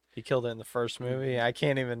 So He killed it in the first movie. I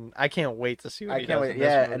can't wait to see what I he can't does wait. in this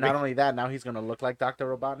Yeah, movie. and not only that, now he's gonna look like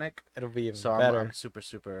Dr. Robotnik. It'll be even So better. I'm super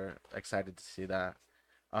super excited to see that.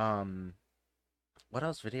 Um, what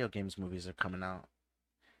else video games movies are coming out?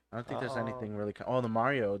 I don't think there's anything really. Oh, the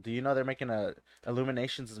Mario. Do you know they're making a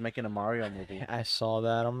Illuminations is making a Mario movie? I saw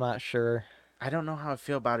that. I'm not sure. I don't know how I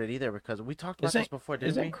feel about it either because we talked about this before,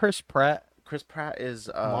 didn't we? Isn't Chris Pratt Chris Pratt is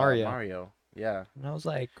Mario? Mario. Yeah. And I was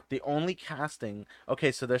like, The only casting.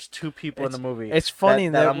 Okay, so there's two people in the movie. it's funny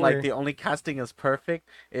that I'm like the only casting is perfect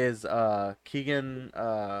is Keegan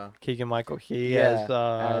Keegan-Michael Key as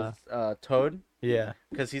Toad yeah.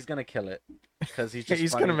 because he's gonna kill it because he's just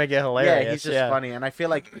He's funny. gonna make it hilarious. Yeah, he's just funny, and I feel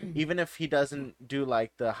like even if he doesn't do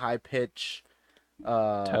like the high pitch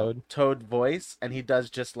Toad voice, and he does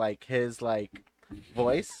just like his like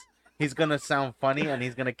voice, he's gonna sound funny and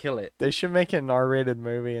he's gonna kill it. They should make an R-rated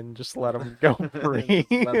movie and just let him go free.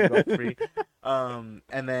 Just let him go free.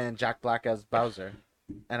 And then Jack Black as Bowser,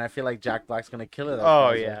 and I feel like Jack Black's gonna kill it. As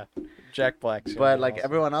Bowser. Yeah, Jack Black's. But like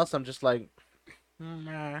everyone else, I'm just like,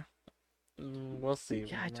 nah. We'll see.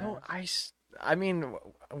 Yeah, I mean,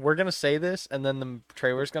 we're gonna say this, and then the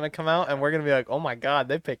trailer's gonna come out, and we're gonna be like, "Oh my God,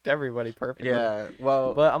 they picked everybody perfectly." Yeah,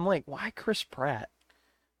 well, but I'm like, why Chris Pratt?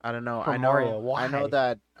 I don't know. For Mario, why? I know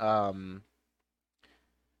that. I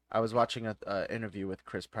was watching a interview with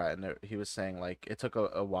Chris Pratt, and he was saying like it took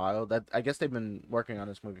a while. That I guess they've been working on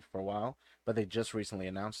this movie for a while, but they just recently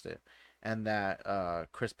announced it, and that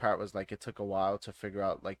Chris Pratt was like it took a while to figure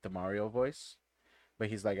out like the Mario voice. But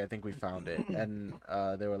he's like, I think we found it, and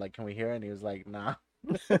they were like, "Can we hear it?" And he was like, "Nah."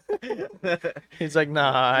 He's like,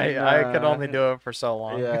 "Nah, I could only do it for so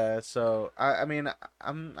long." Yeah, so I mean,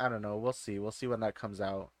 I don't know. We'll see. We'll see when that comes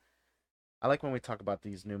out. I like when we talk about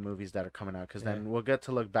these new movies that are coming out because then we'll get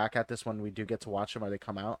to look back at this when we do get to watch them or they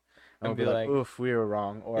come out, and we'll be like, "Oof, we were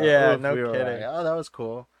wrong," or "Yeah, Oof, no we were kidding." right. Oh, that was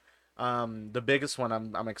cool. The biggest one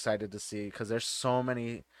I'm excited to see because there's so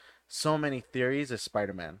many theories is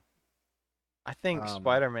Spider-Man. I think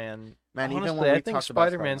Spider-Man. Man, honestly, even when we I think talked about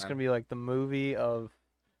Spider-Man's gonna be like the movie of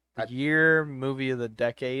the year, movie of the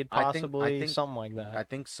decade, possibly I think something like that. I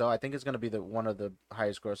think so. I think it's gonna be one of the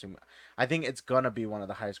highest grossing. I think it's gonna be one of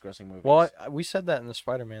the highest grossing movies. Well, we said that in the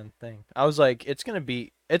Spider-Man thing. I was like, it's gonna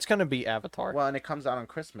be Avatar. Well, and it comes out on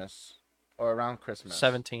Christmas or around Christmas.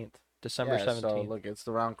 17th, December 17th. So look, it's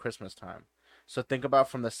around Christmas time. So think about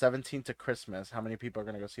from the 17th to Christmas, how many people are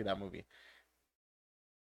gonna go see that movie?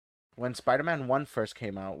 When Spider-Man 1 first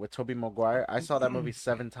came out with Tobey Maguire, I saw that movie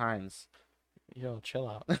 7 times. Yo, chill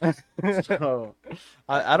out. So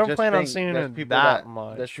I don't plan on seeing it that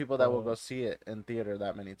much. There's people that will go see it in theater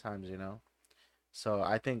that many times, you know. So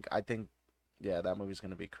I think yeah, that movie's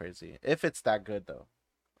gonna be crazy. If it's that good though.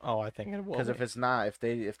 Oh, I think it will. Because if it's not, if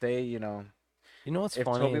they you know what's if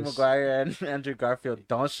funny? Tobey Maguire and Andrew Garfield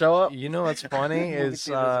don't show up, you know what's funny is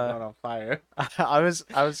going on fire. I was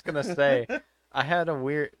gonna say. I had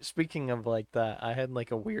speaking of like that, I had like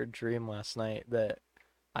a weird dream last night that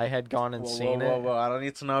I had gone and seen it. Whoa, I don't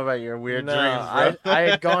need to know about your weird dreams, bro. I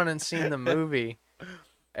had gone and seen the movie,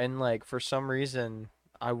 and like for some reason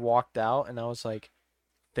I walked out and I was like,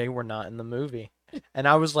 they were not in the movie. And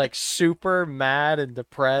I was like super mad and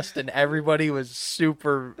depressed and everybody was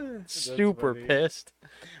super pissed.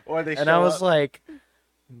 And I was like,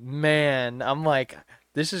 man, I'm like,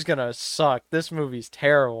 this is gonna suck. This movie's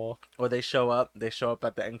terrible. Or they show up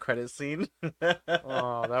at the end credit scene.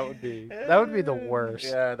 Oh, that would be the worst.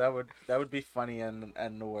 Yeah, that would be funny and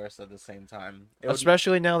the worst at the same time.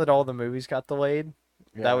 Especially now that all the movies got delayed.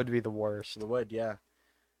 Yeah. That would be the worst. It would, yeah.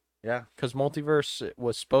 Yeah. Because Multiverse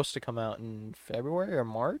was supposed to come out in February or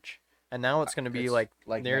March, and now it's going to be like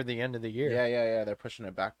near the end of the year. Yeah. They're pushing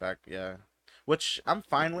it back. Yeah. Which I'm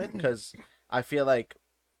fine with because I feel like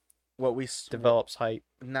what we develops hype.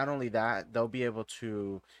 Not only that, they'll be able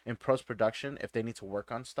to in post production if they need to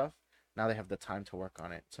work on stuff. Now they have the time to work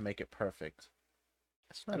on it to make it perfect.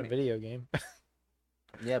 It's not a video game.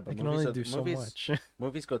 Yeah, but they can only do so much.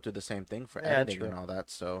 Movies go through the same thing for editing and all that.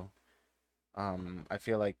 So, I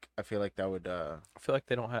feel like that would. I feel like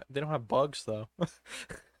they don't have bugs though.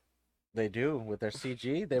 They do with their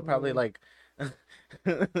CG. They probably like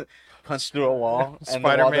punch through a wall.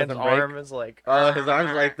 Spider-Man's arm is like. Oh, his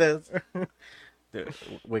arm's like this. The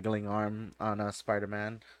wiggling arm on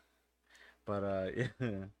Spider-Man. But yeah.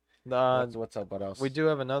 Uh, What's up? What we else? do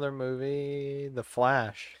have another movie, The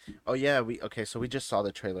Flash. Oh yeah, we okay. So we just saw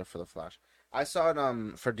the trailer for the Flash. I saw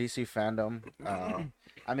it for DC fandom.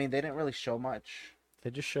 I mean they didn't really show much. They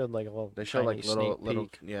just showed like a little They show tiny like little sneak little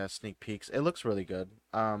peek yeah sneak peeks. It looks really good.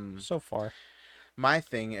 so far. My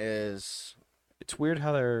thing is It's weird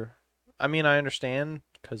how they're. I mean, I understand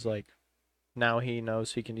because like now he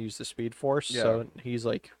knows he can use the Speed Force, yeah. so he's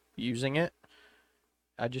like using it.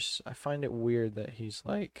 I find it weird that he's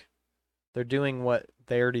like they're doing what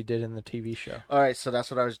they already did in the TV show. All right, so that's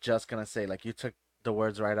what I was just gonna say. Like you took the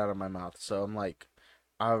words right out of my mouth. So I'm like,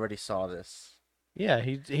 I already saw this. Yeah,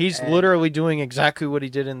 he's And literally doing exactly what he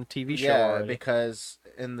did in the TV show yeah, already. because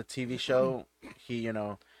in the TV show, he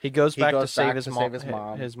He goes he back to goes save back his to mom, save his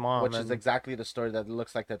mom, his mom, which is and exactly the story that it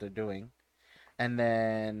looks like that they're doing. And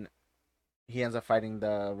then he ends up fighting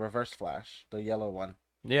the Reverse Flash, the yellow one.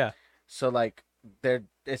 yeah, So like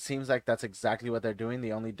it seems like that's exactly what they're doing.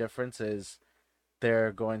 The only difference is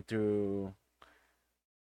they're going through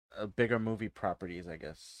bigger movie properties, I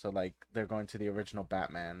guess. So like they're going to the original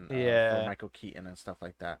Batman for yeah, Michael Keaton and stuff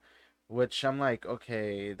like that. Which I'm like,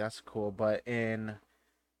 okay, that's cool, but in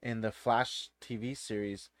the Flash TV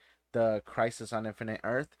series, the Crisis on Infinite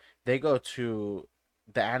Earth, they go to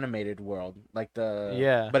the animated world, like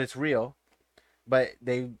yeah. but it's real. But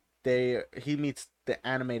they he meets the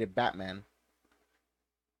animated Batman.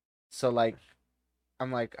 So like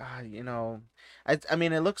I'm like, I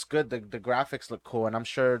mean it looks good. The graphics look cool, and I'm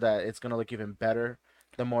sure that it's gonna look even better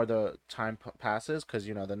the more the time passes, because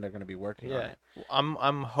then they're gonna be working on Yeah, it.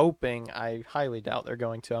 I'm hoping. I highly doubt they're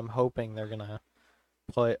going to. I'm hoping they're gonna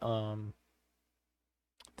play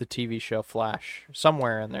the TV show Flash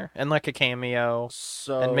somewhere in there, and like a cameo,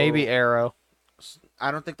 and maybe So Arrow.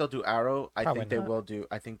 I don't think they'll do Arrow. I Probably think they not. will do.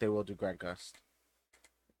 I think they will do Grant Gust.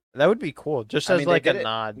 That would be cool, just I as mean, they like a did it.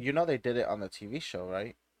 nod. They did it on the TV show,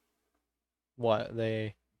 right? What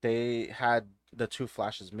they They had the two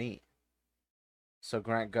Flashes meet. So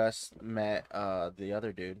Grant Gust met the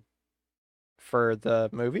other dude. for the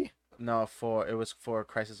movie? No, for it was for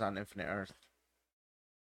Crisis on Infinite Earth.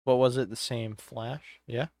 What was it? The same Flash?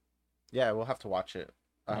 Yeah. Yeah, we'll have to watch it.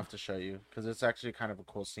 I'll Oh, have to show you because it's actually kind of a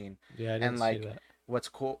cool scene. yeah, I And didn't see like, that. what's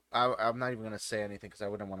cool, I'm not even gonna say anything because I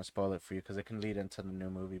wouldn't want to spoil it for you because it can lead into the new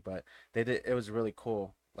movie. But they did. It was really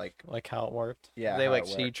cool. Like, Like how it worked. yeah, They how like it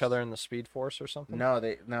see each works. other in the Speed Force or something. No,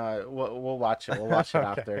 no. We'll watch it. We'll watch it Okay.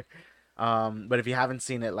 after. But if you haven't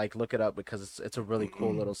seen it, like look it up because it's a really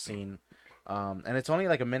cool little scene. And it's only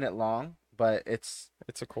like a minute long, but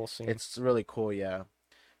It's a cool scene. it's really cool, yeah.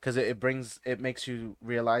 Because it makes you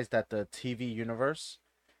realize that the TV universe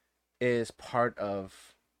is part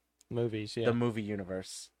of Movies, the yeah. movie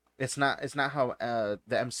universe. It's not how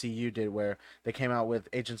the MCU did where they came out with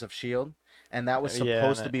Agents of Shield, and that was Yeah,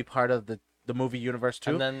 supposed to be part of the movie universe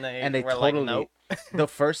and too, then they and they were like, totally nope. the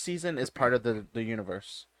first season is part of the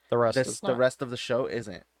universe. The rest This is the not. rest of the show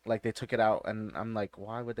isn't. Like they took it out, and I'm like,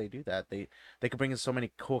 why would they do that? They could bring in so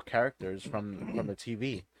many cool characters from the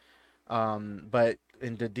TV. But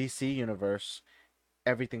in the DC universe,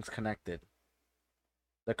 everything's connected.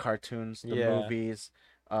 The cartoons, the Yeah, movies,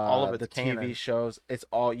 all of it's the TV canon. shows. It's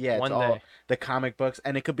all, yeah, it's One all day, the comic books,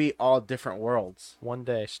 and it could be all different worlds. one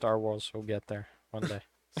day, Star Wars will get there. One day.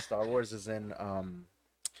 Star Wars is in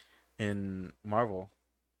Marvel.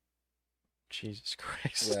 Jesus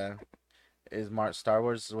Christ. Yeah, Star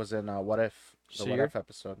Wars was in What If, the So What you're If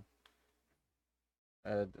episode.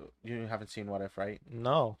 Uh, you haven't seen What If, right?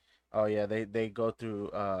 no. Oh yeah, they go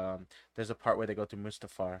through. There's a part where they go through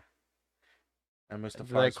Mustafar, and Do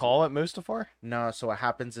they Mustafar's call it Mustafar? no. So what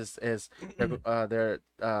happens is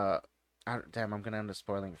damn, I'm gonna end up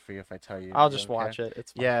spoiling it for you if I tell you. I'll You just okay? watch it.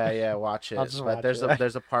 It's fine. Yeah, yeah, watch I'll it. just But watch there's a it.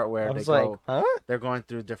 there's a part I where was like, huh? they're going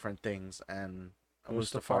through different things, and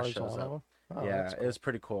Mustafar Mustafar is shows one of up. them. Oh, Yeah, that's it was cool.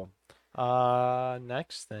 pretty cool.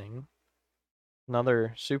 Next thing,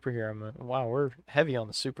 another superhero movie. Wow, we're heavy on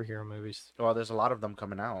the superhero movies. Well, there's a lot of them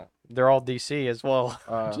coming out. They're all DC as well,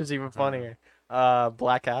 which is even Uh, funnier.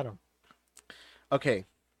 Black Adam. okay,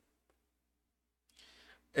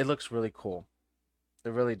 it looks really cool. It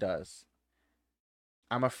really does.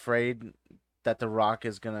 I'm afraid that The Rock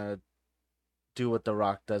is gonna do what The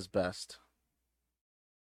Rock does best.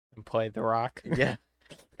 And play The Rock. Yeah,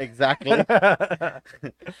 exactly.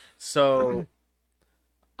 So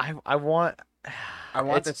I want I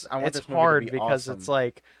want it's this movie to hard be because it's awesome.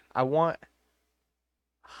 like I want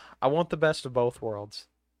I want the best of both worlds.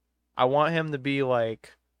 I want him to be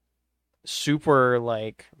like super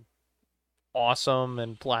like awesome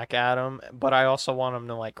and Black Adam, but I also want him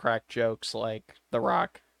to like crack jokes like The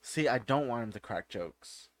Rock. See, I don't want him to crack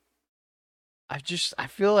jokes. I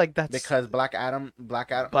feel like that's Because Black Adam,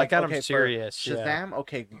 Black like Adam's okay, for serious. Yeah, Shazam,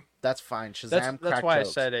 okay, that's fine. Shazam that's crack why I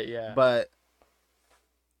jokes, said it. Yeah, but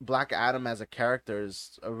Black Adam as a character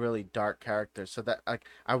is a really dark character. So that like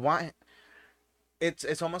I want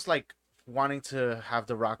it's almost like wanting to have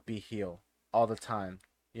The Rock be heel all the time,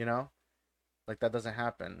 you know? Like that doesn't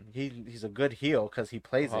happen. He's a good heel because he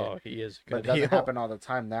plays it, oh, he is a but it good doesn't heel. happen all the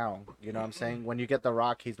time now. You know what I'm saying? When you get The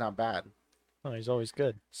Rock, he's not bad. Oh, he's always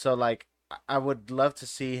good. So like I would love to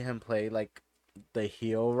see him play like the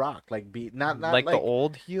heel Rock, like be not Like the like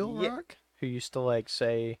old heel yeah, Rock, who used to like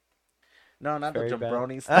say no, not the very bad.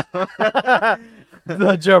 jabroni stuff.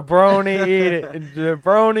 The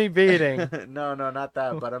jabroni beating. No, not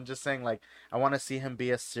that. But I'm just saying, like, I want to see him be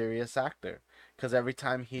a serious actor because every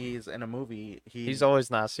time he's in a movie, He's always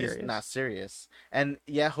not he's not serious. serious. And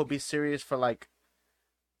yeah, he'll be serious for like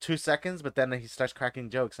 2 seconds, but then he starts cracking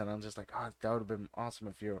jokes, and I'm just like, oh, that would have been awesome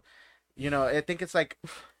if I think it's like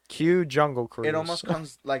Cue Jungle it Cruise, almost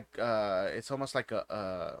comes like it's almost like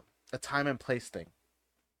a time and place thing.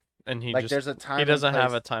 and Like there's a he time and doesn't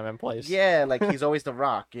have place. a time and place. Yeah, like he's always the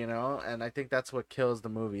Rock, and I think that's what kills the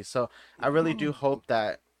movie. So I really do hope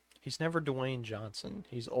that He's never Dwayne Johnson.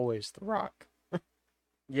 He's always The Rock.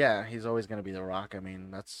 yeah, he's always gonna be the Rock. I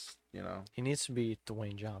mean, that's He needs to be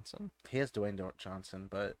Dwayne Johnson. he is Dwayne Johnson,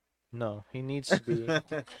 but No, he needs to be.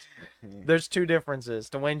 There's two differences.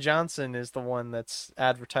 Dwayne Johnson is the one that's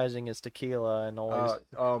advertising his tequila and oh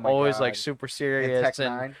my always like God, super in Tech serious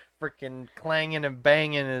and Nine, freaking clanging and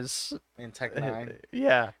banging his. in Tech Nine, and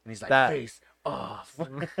Yeah, he's like that. face off.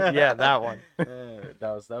 Yeah, that one. That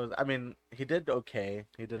was. I mean, he did okay.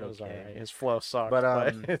 He did It was okay. alright. His flow sucked, But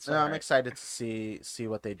but it's no, I'm alright. excited to see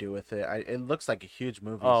what they do with it. It looks like a huge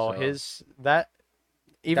movie. Oh, So even that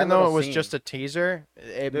though little it was scene, just a teaser,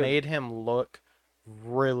 it dude. made him look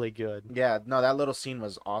really good. Yeah, no, that little scene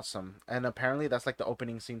was awesome, and apparently that's like the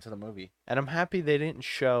opening scene to the movie. And I'm happy they didn't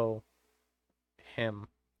show him.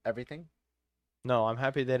 Everything. No, I'm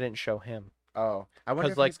happy they didn't show him. Oh, I wonder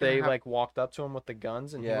Because if like he's gonna they have. like walked up to him with the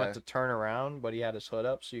guns and he Yeah, went to turn around, but he had his hood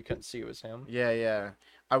up so you couldn't see it was him. yeah.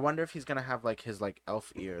 I wonder if he's gonna have like his like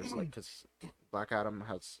elf ears, like because Black Adam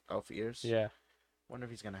has elf ears. Yeah. Wonder if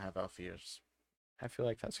he's gonna have elf ears. I feel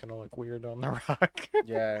like that's gonna look weird on the Rock.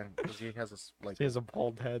 Yeah, because he has this like. He has a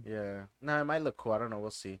bald head. Yeah, no, it might look cool. I don't know.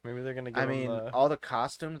 We'll see. Maybe they're gonna I give him mean, the all the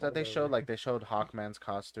costumes that they bald showed, over. like they showed Hawkman's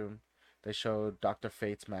costume, they showed Doctor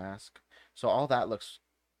Fate's mask, so all that looks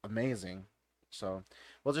amazing. So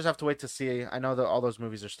we'll just have to wait to see. I know that all those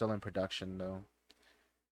movies are still in production, though.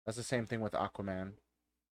 That's the same thing with Aquaman.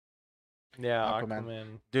 Yeah, Aquaman, Aquaman.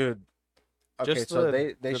 dude. Okay, Just so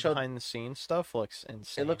they the showed behind the scenes stuff looks it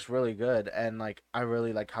insane. looks really good, and like I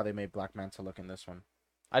really like how they made Black Manta look in this one.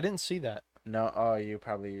 I didn't see that. No, oh, you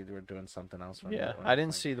probably were doing something else when Yeah, when I was didn't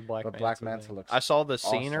playing. see the Black But Manta Black Manta thing. looks I saw the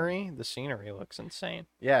awesome. scenery. The scenery looks insane.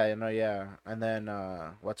 Yeah, yeah. And then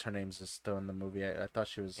what's her name's is still in the movie. I thought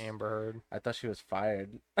she was Amber Heard. I thought she was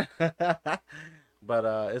fired.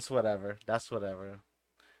 But it's whatever. That's whatever.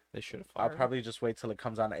 They should have I'll fired. probably just wait till it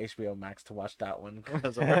comes on HBO Max to watch that one.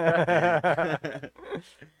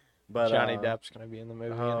 But Johnny Depp's gonna be in the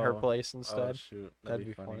movie in her place oh instead. shoot, That'd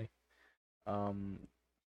be funny. Um,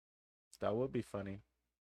 that would be funny.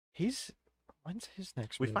 When's his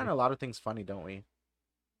next We movie? find a lot of things funny, don't we?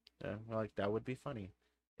 Yeah, we're like that would be funny.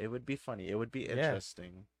 It would be funny. It would be Yeah.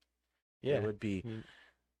 interesting. Yeah. It would be Mm.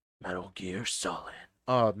 Metal Gear Solid.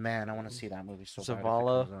 Oh man, I want to see that movie so bad. If it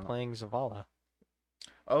Zavala comes out. playing Zavala.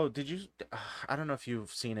 Oh, did you? I don't know if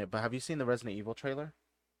you've seen it, but have you seen the Resident Evil trailer?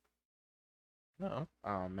 No.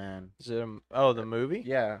 Oh man. Is it the movie?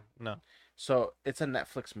 Yeah. No. So it's a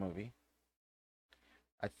Netflix movie.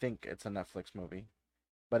 I think it's a Netflix movie,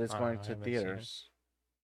 but it's I going don't know, I to haven't seen it. theaters.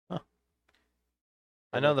 Huh.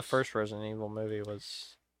 It I know the looks- first Resident Evil movie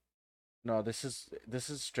was. No, this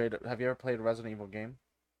is straight up. Have you ever played a Resident Evil game?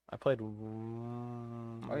 I played.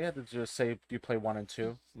 Oh yeah, did you just say you play 1 and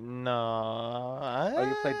 2? No. Oh,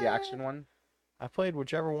 you played the action one? I played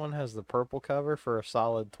whichever one has the purple cover for a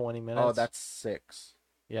solid 20 minutes. Oh, that's 6.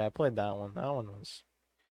 Yeah, I played that one. That one was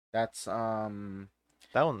That's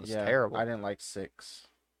yeah, terrible. I didn't like 6.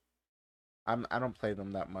 I don't play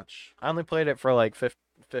them that much. I only played it for like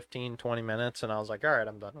 15, 20 minutes, and I was like, all right,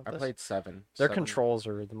 I'm done with I this. played 7. Their 7. controls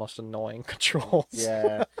are the most annoying controls.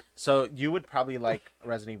 Yeah. So you would probably like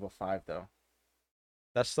Resident Evil 5 though.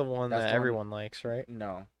 That's the one That's that the one- everyone likes, right?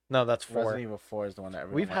 No. No, that's 4. Resident Evil 4 is the one that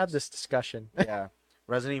everyone We've had likes. this discussion. Yeah.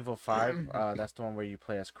 Resident Evil 5, that's the one where you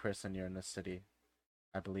play as Chris and you're in the city,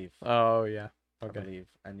 I believe. Oh, yeah. I Okay. believe.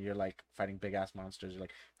 And you're like fighting big ass monsters. You're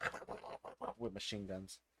like with machine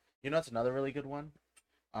guns. You know, it's another really good one.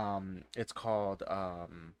 It's called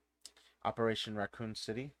Operation Raccoon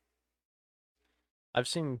City. I've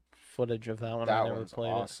seen footage of that one. I That never one's played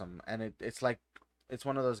it. awesome, and it's like it's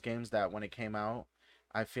one of those games that when it came out,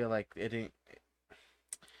 I feel like it didn't.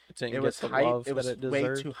 It didn't It get was the hype. love It that was it way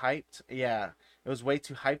too deserved. hyped. Yeah, it was way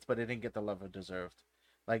too hyped, but it didn't get the love it deserved.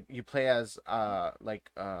 Like you play as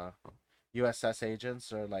USS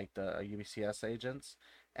agents or like the UBCS agents,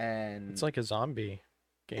 It's and like a zombie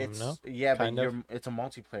game, no? but Kind of. it's a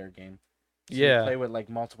multiplayer game. So you Yeah. play with like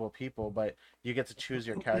multiple people, but you get to choose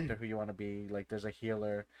your character who you want to be. Like there's a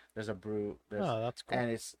healer, there's a brute, there's Oh, that's cool.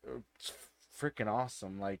 and it's freaking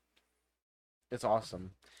awesome. Like it's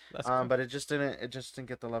awesome. That's cool. But it just didn't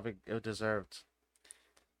get the love it deserved.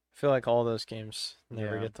 I feel like all those games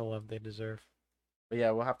never Yeah. get the love they deserve. But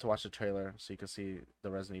yeah, we'll have to watch the trailer so you can see the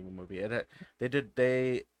Resident Evil movie. They did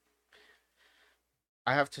they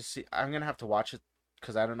I have to see. I'm gonna have to watch it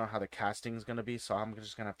because I don't know how the casting is gonna be. So I'm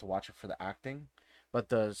just gonna have to watch it for the acting. But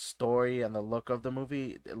the story and the look of the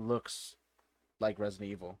movie, it looks like Resident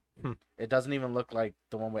Evil. Hmm. It doesn't even look like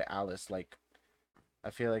the one with Alice. Like I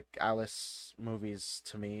feel like Alice movies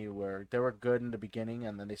to me were good in the beginning,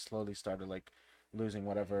 and then they slowly started like losing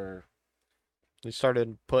whatever. They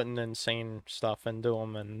started putting insane stuff into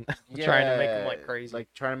them and trying to make them Yeah, like crazy.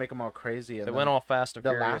 like trying to make them all crazy, They and went then all Fast and the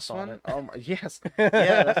Furious last on one, it. oh my, yes,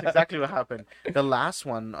 yeah, that's exactly what happened. The last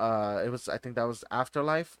one, it was I think that was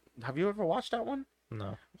Afterlife. Have you ever watched that one?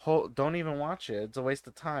 No. Don't even watch it. It's a waste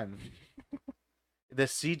of time. The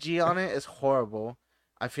CG on it is horrible.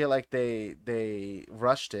 I feel like they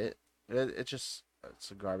rushed it. It's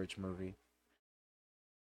a garbage movie.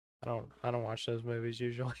 I don't watch those movies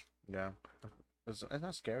usually. Yeah, it's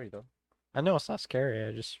not scary though. I know it's not scary.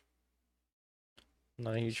 I'm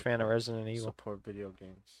not a huge fan of Support Resident Evil. support video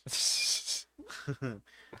games.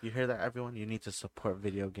 You hear that, everyone? You need to support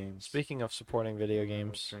video games. Speaking of supporting video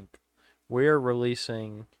games, Drink we're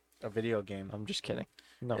releasing. a video game. I'm just kidding.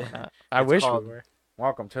 No, we're not. I It's wish we called were.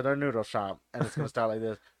 Welcome to the Noodle Shop, and it's gonna start like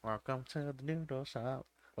this. Welcome to the Noodle Shop.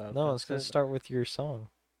 No, Welcome it's gonna to start with your song.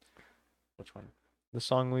 which one? The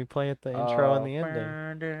song we play at the intro and the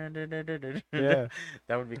ending. Yeah.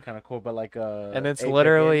 That would be kind of cool, but like And it's 8-bit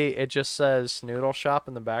literally, it just says Noodle Shop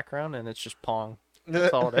in the background, and it's just Pong.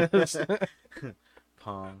 That's all it is.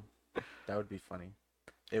 Pong. That would be funny.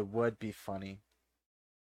 It would be funny.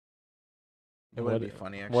 It would be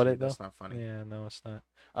funny, actually. Would it, though? That's not funny. Yeah, no, it's not.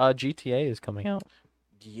 GTA is coming out.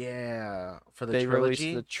 Yeah, for the They released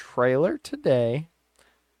trilogy. the trailer today,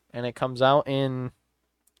 and it comes out in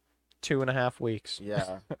 2.5 weeks.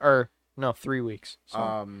 Yeah. Or no, 3 weeks.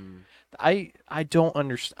 So I don't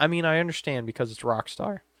understand. I mean, I understand because it's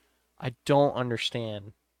Rockstar. I don't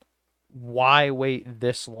understand why wait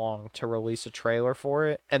this long to release a trailer for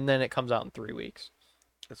it, and then it comes out in 3 weeks.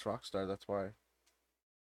 It's Rockstar. That's why.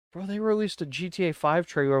 Bro, they released a GTA 5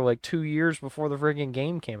 trailer like 2 years before the friggin'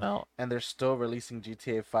 game came out. And they're still releasing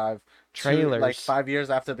GTA 5 Trailers. like 5 years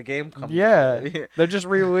after the game comes. Yeah, they're just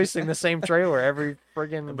re-releasing the same trailer every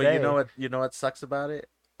friggin' But day. you know what sucks about it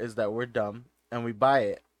is that we're dumb and we buy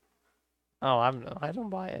it. Oh, I don't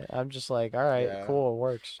buy it. I'm just like, all right, Yeah. cool, it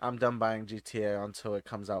works. I'm done buying GTA until it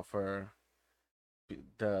comes out for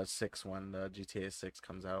the sixth one. The GTA 6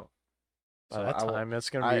 comes out. By that time, it's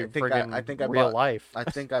gonna I be think I friggin' think I real bought life. I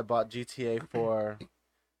think I bought GTA for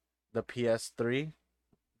the PS3.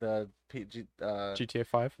 The GTA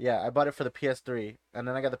 5. Yeah, I bought it for the PS3, and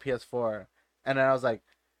then I got the PS4, and then I was like,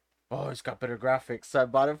 "Oh, it's got better graphics." So I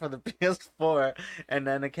bought it for the PS4, and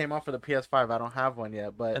then it came out for the PS5. I don't have one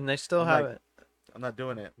yet, but And they still I'm have like- it. I'm not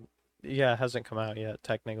doing it. Yeah, it hasn't come out yet,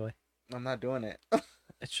 technically. I'm not doing it.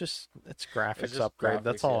 It's graphics just upgrade.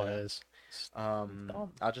 That's graphics, all yeah. it is. Dumb.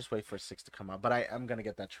 I'll just wait for 6 to come out, but I'm gonna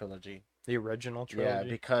get that trilogy. The original Yeah, trilogy.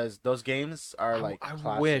 because those games are like I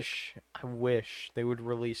classic. wish they would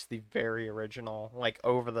release the very original, like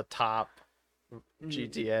over the top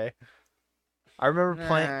GTA. I remember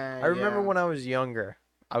playing. I remember Yeah. when I was younger,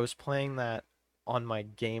 I was playing that on my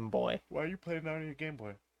Game Boy. Why are you playing that on your Game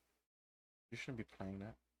Boy? You shouldn't be playing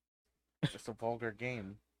that. It's a vulgar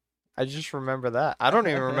game. I just remember that. I don't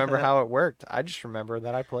even remember how it worked. I just remember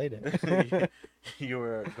that I played it. You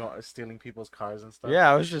were stealing people's cars and stuff. Yeah,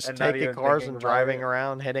 I was just And not taking even cars thinking and about driving it.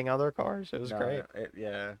 around, hitting other cars. It was No, great.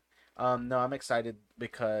 yeah. No, I'm excited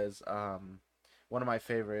because one of my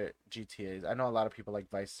favorite GTA's. I know a lot of people like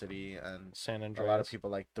Vice City and San a Andreas. lot of people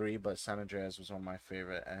like 3, but San Andreas was one of my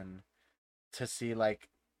favorite. And to see like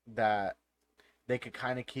that, they could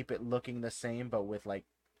kind of keep it looking the same, but with like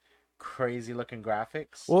crazy looking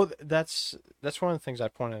graphics. Well, that's one of the things I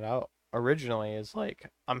pointed out originally is like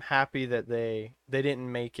I'm happy that they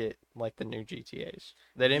didn't make it like the new GTA's.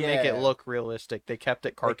 They didn't make it Yeah, look realistic. They kept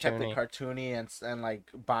it they kept it cartoony. cartoony and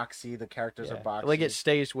like boxy. The characters are Yeah, like it boxy.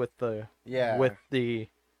 stays with Yeah. the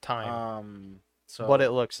time, Um. but it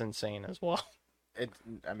So looks insane as well. it.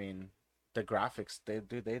 I mean, the graphics they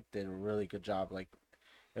did a really good job. Like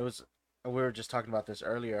it was. We were just talking about this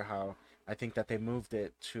earlier. How I think that they moved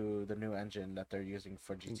it to the new engine that they're using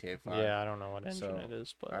for GTA 5. Yeah, I don't know what engine So it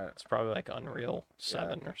is, but I it's probably like Unreal yeah.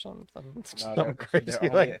 7 or something. No, Something they're crazy only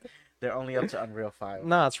like. they're only up to Unreal 5.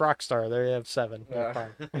 No, it's Rockstar. They have 7. They're Yeah.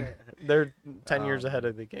 fine. They're 10 years ahead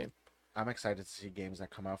um, of the game. I'm excited to see games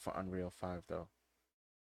that come out for Unreal 5 though.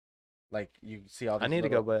 Like you see all I these need to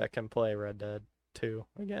go little. back and play Red Dead 2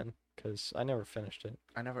 again because I never finished it.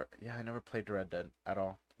 I never played Red Dead at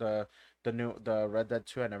all. The Red Dead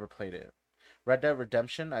 2 I never played it. Red Dead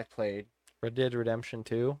Redemption I played, Red Dead Redemption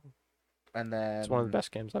 2. and It's one of the then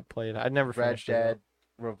best games I've played. I never Red finished it though. Dead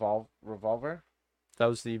Revolver. That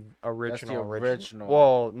was the That's the original. original.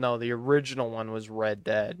 Well, no, the original one was Red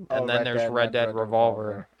Dead, Oh, and then Red there's Dead, Red Dead Revolver.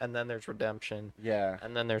 Revolver, and then there's Redemption, Yeah.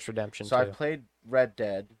 and then there's Redemption So I 2. played Red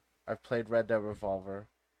Dead. I've played Red Dead Revolver,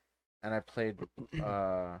 and I played which one's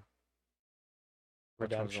the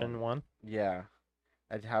Redemption one? 1. Yeah,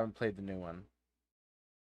 I haven't played the new one,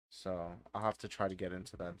 so I'll have to try to get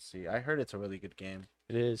into that and see. I heard it's a really good game.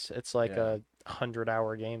 It is. It's like Yeah. a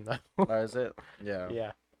 100-hour game though. Oh, is it? Yeah.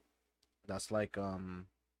 Yeah. That's like I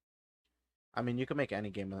mean, you can make any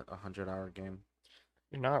game a 100-hour game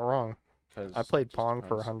You're not wrong. because I played Pong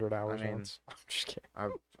for 100 I hours mean, once. I'm just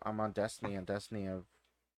kidding. I'm on Destiny and Destiny of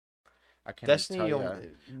I can't even Destiny, tell you.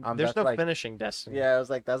 there's That's no like finishing Destiny. yeah, I was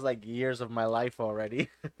like that's like years of my life already.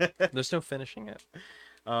 There's no finishing it.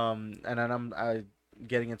 And then I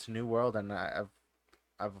getting into New World and I've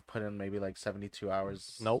put in maybe like 72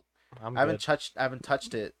 hours. Nope. I haven't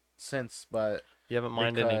touched it since, but You haven't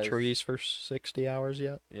mined any because trees for 60 hours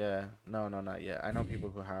yet? yeah, no, not yet. I know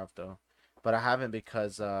people who have though, but I haven't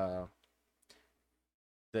because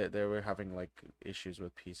they were having like issues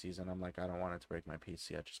with PCs, and I'm like, I don't want it to break my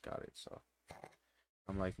PC. I just got it, so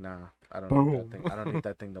I'm like, nah, I don't need that thing. I don't need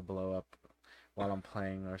that thing to blow up while I'm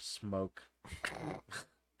playing or smoke.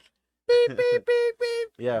 Beep, beep, beep, beep.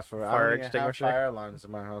 Yeah, for I Fire don't even have extinguisher? fire alarms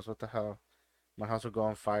in my house. What the hell? My house would go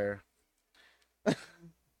on fire.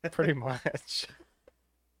 Pretty much.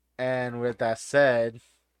 And with that said,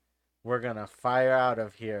 we're gonna fire out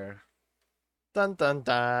of here. Dun dun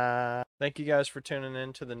dun. Thank you guys for tuning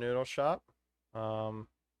in to the Noodle Shop.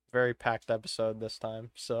 Very packed episode this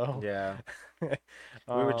time. So Yeah, we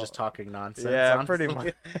were just talking nonsense. yeah, pretty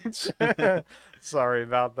honestly. much. Sorry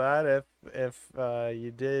about that. If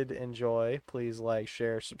you did enjoy, please like,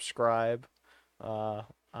 share, subscribe. I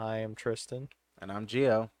am Tristan, And I'm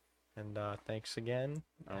Gio. and thanks again.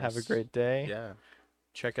 I Have a was- great day. Yeah.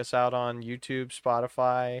 Check us out on YouTube,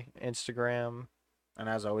 Spotify, Instagram. And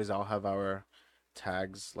as always, I'll have our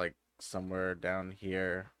tags like somewhere down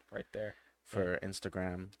here Right there. for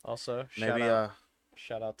Instagram. Also, Maybe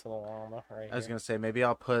shout out to the llama right I was here gonna say maybe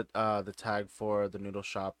I'll put the tag for the Noodle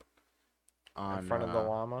Shop on in front of the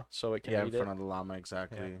llama so it can yeah, eat in front it. of the llama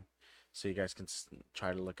exactly. So you guys can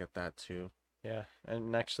try to look at that too. Yeah,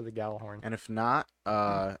 and next to the Gallahorn. And if not,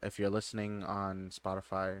 if you're listening on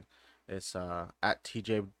Spotify, it's at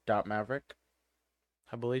tj.maverick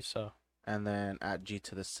I believe so. and then at g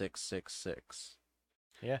to the 666.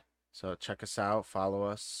 Yeah. So check us out, follow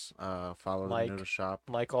us, follow the Noodle Shop.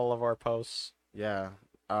 Like all of our posts. Yeah.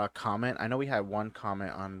 Comment. I know we had one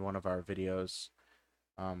comment on one of our videos.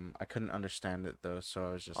 I couldn't understand it though, so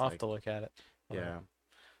I was just I'll have like, to look at it. yeah.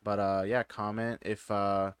 But yeah, comment if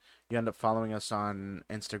you end up following us on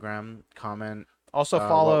Instagram. Comment. Also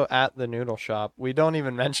follow at the Noodle Shop. We don't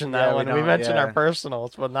even mention that Yeah, we one. We don't, mention our yeah.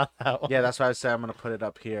 personals, but not that one. Yeah, that's why I said I'm gonna put it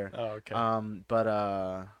up here. Oh, okay.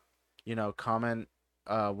 But you know, comment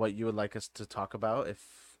what you would like us to talk about if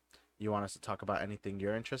you want us to talk about anything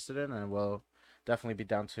you're interested in, and we'll definitely be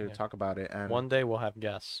down to talk about it. And one day we'll have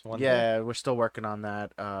guests. One day. yeah, we're still working on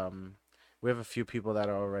that. We have a few people that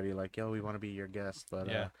are already like, yo, we want to be your guest, but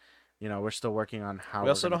Yeah. you know, we're still working on how. We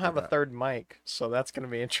also we're don't gonna have do a that. third mic, so that's gonna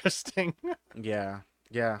be interesting. Yeah.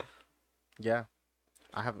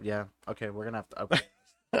 I have. Yeah. Okay, we're gonna have to upgrade.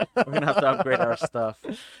 We're gonna have to upgrade our stuff.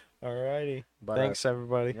 Alrighty. But Thanks,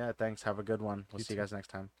 everybody. yeah, thanks. Have a good one. We'll You see you too. guys next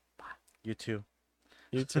time. Bye. You too.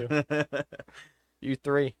 You too. You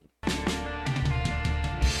three.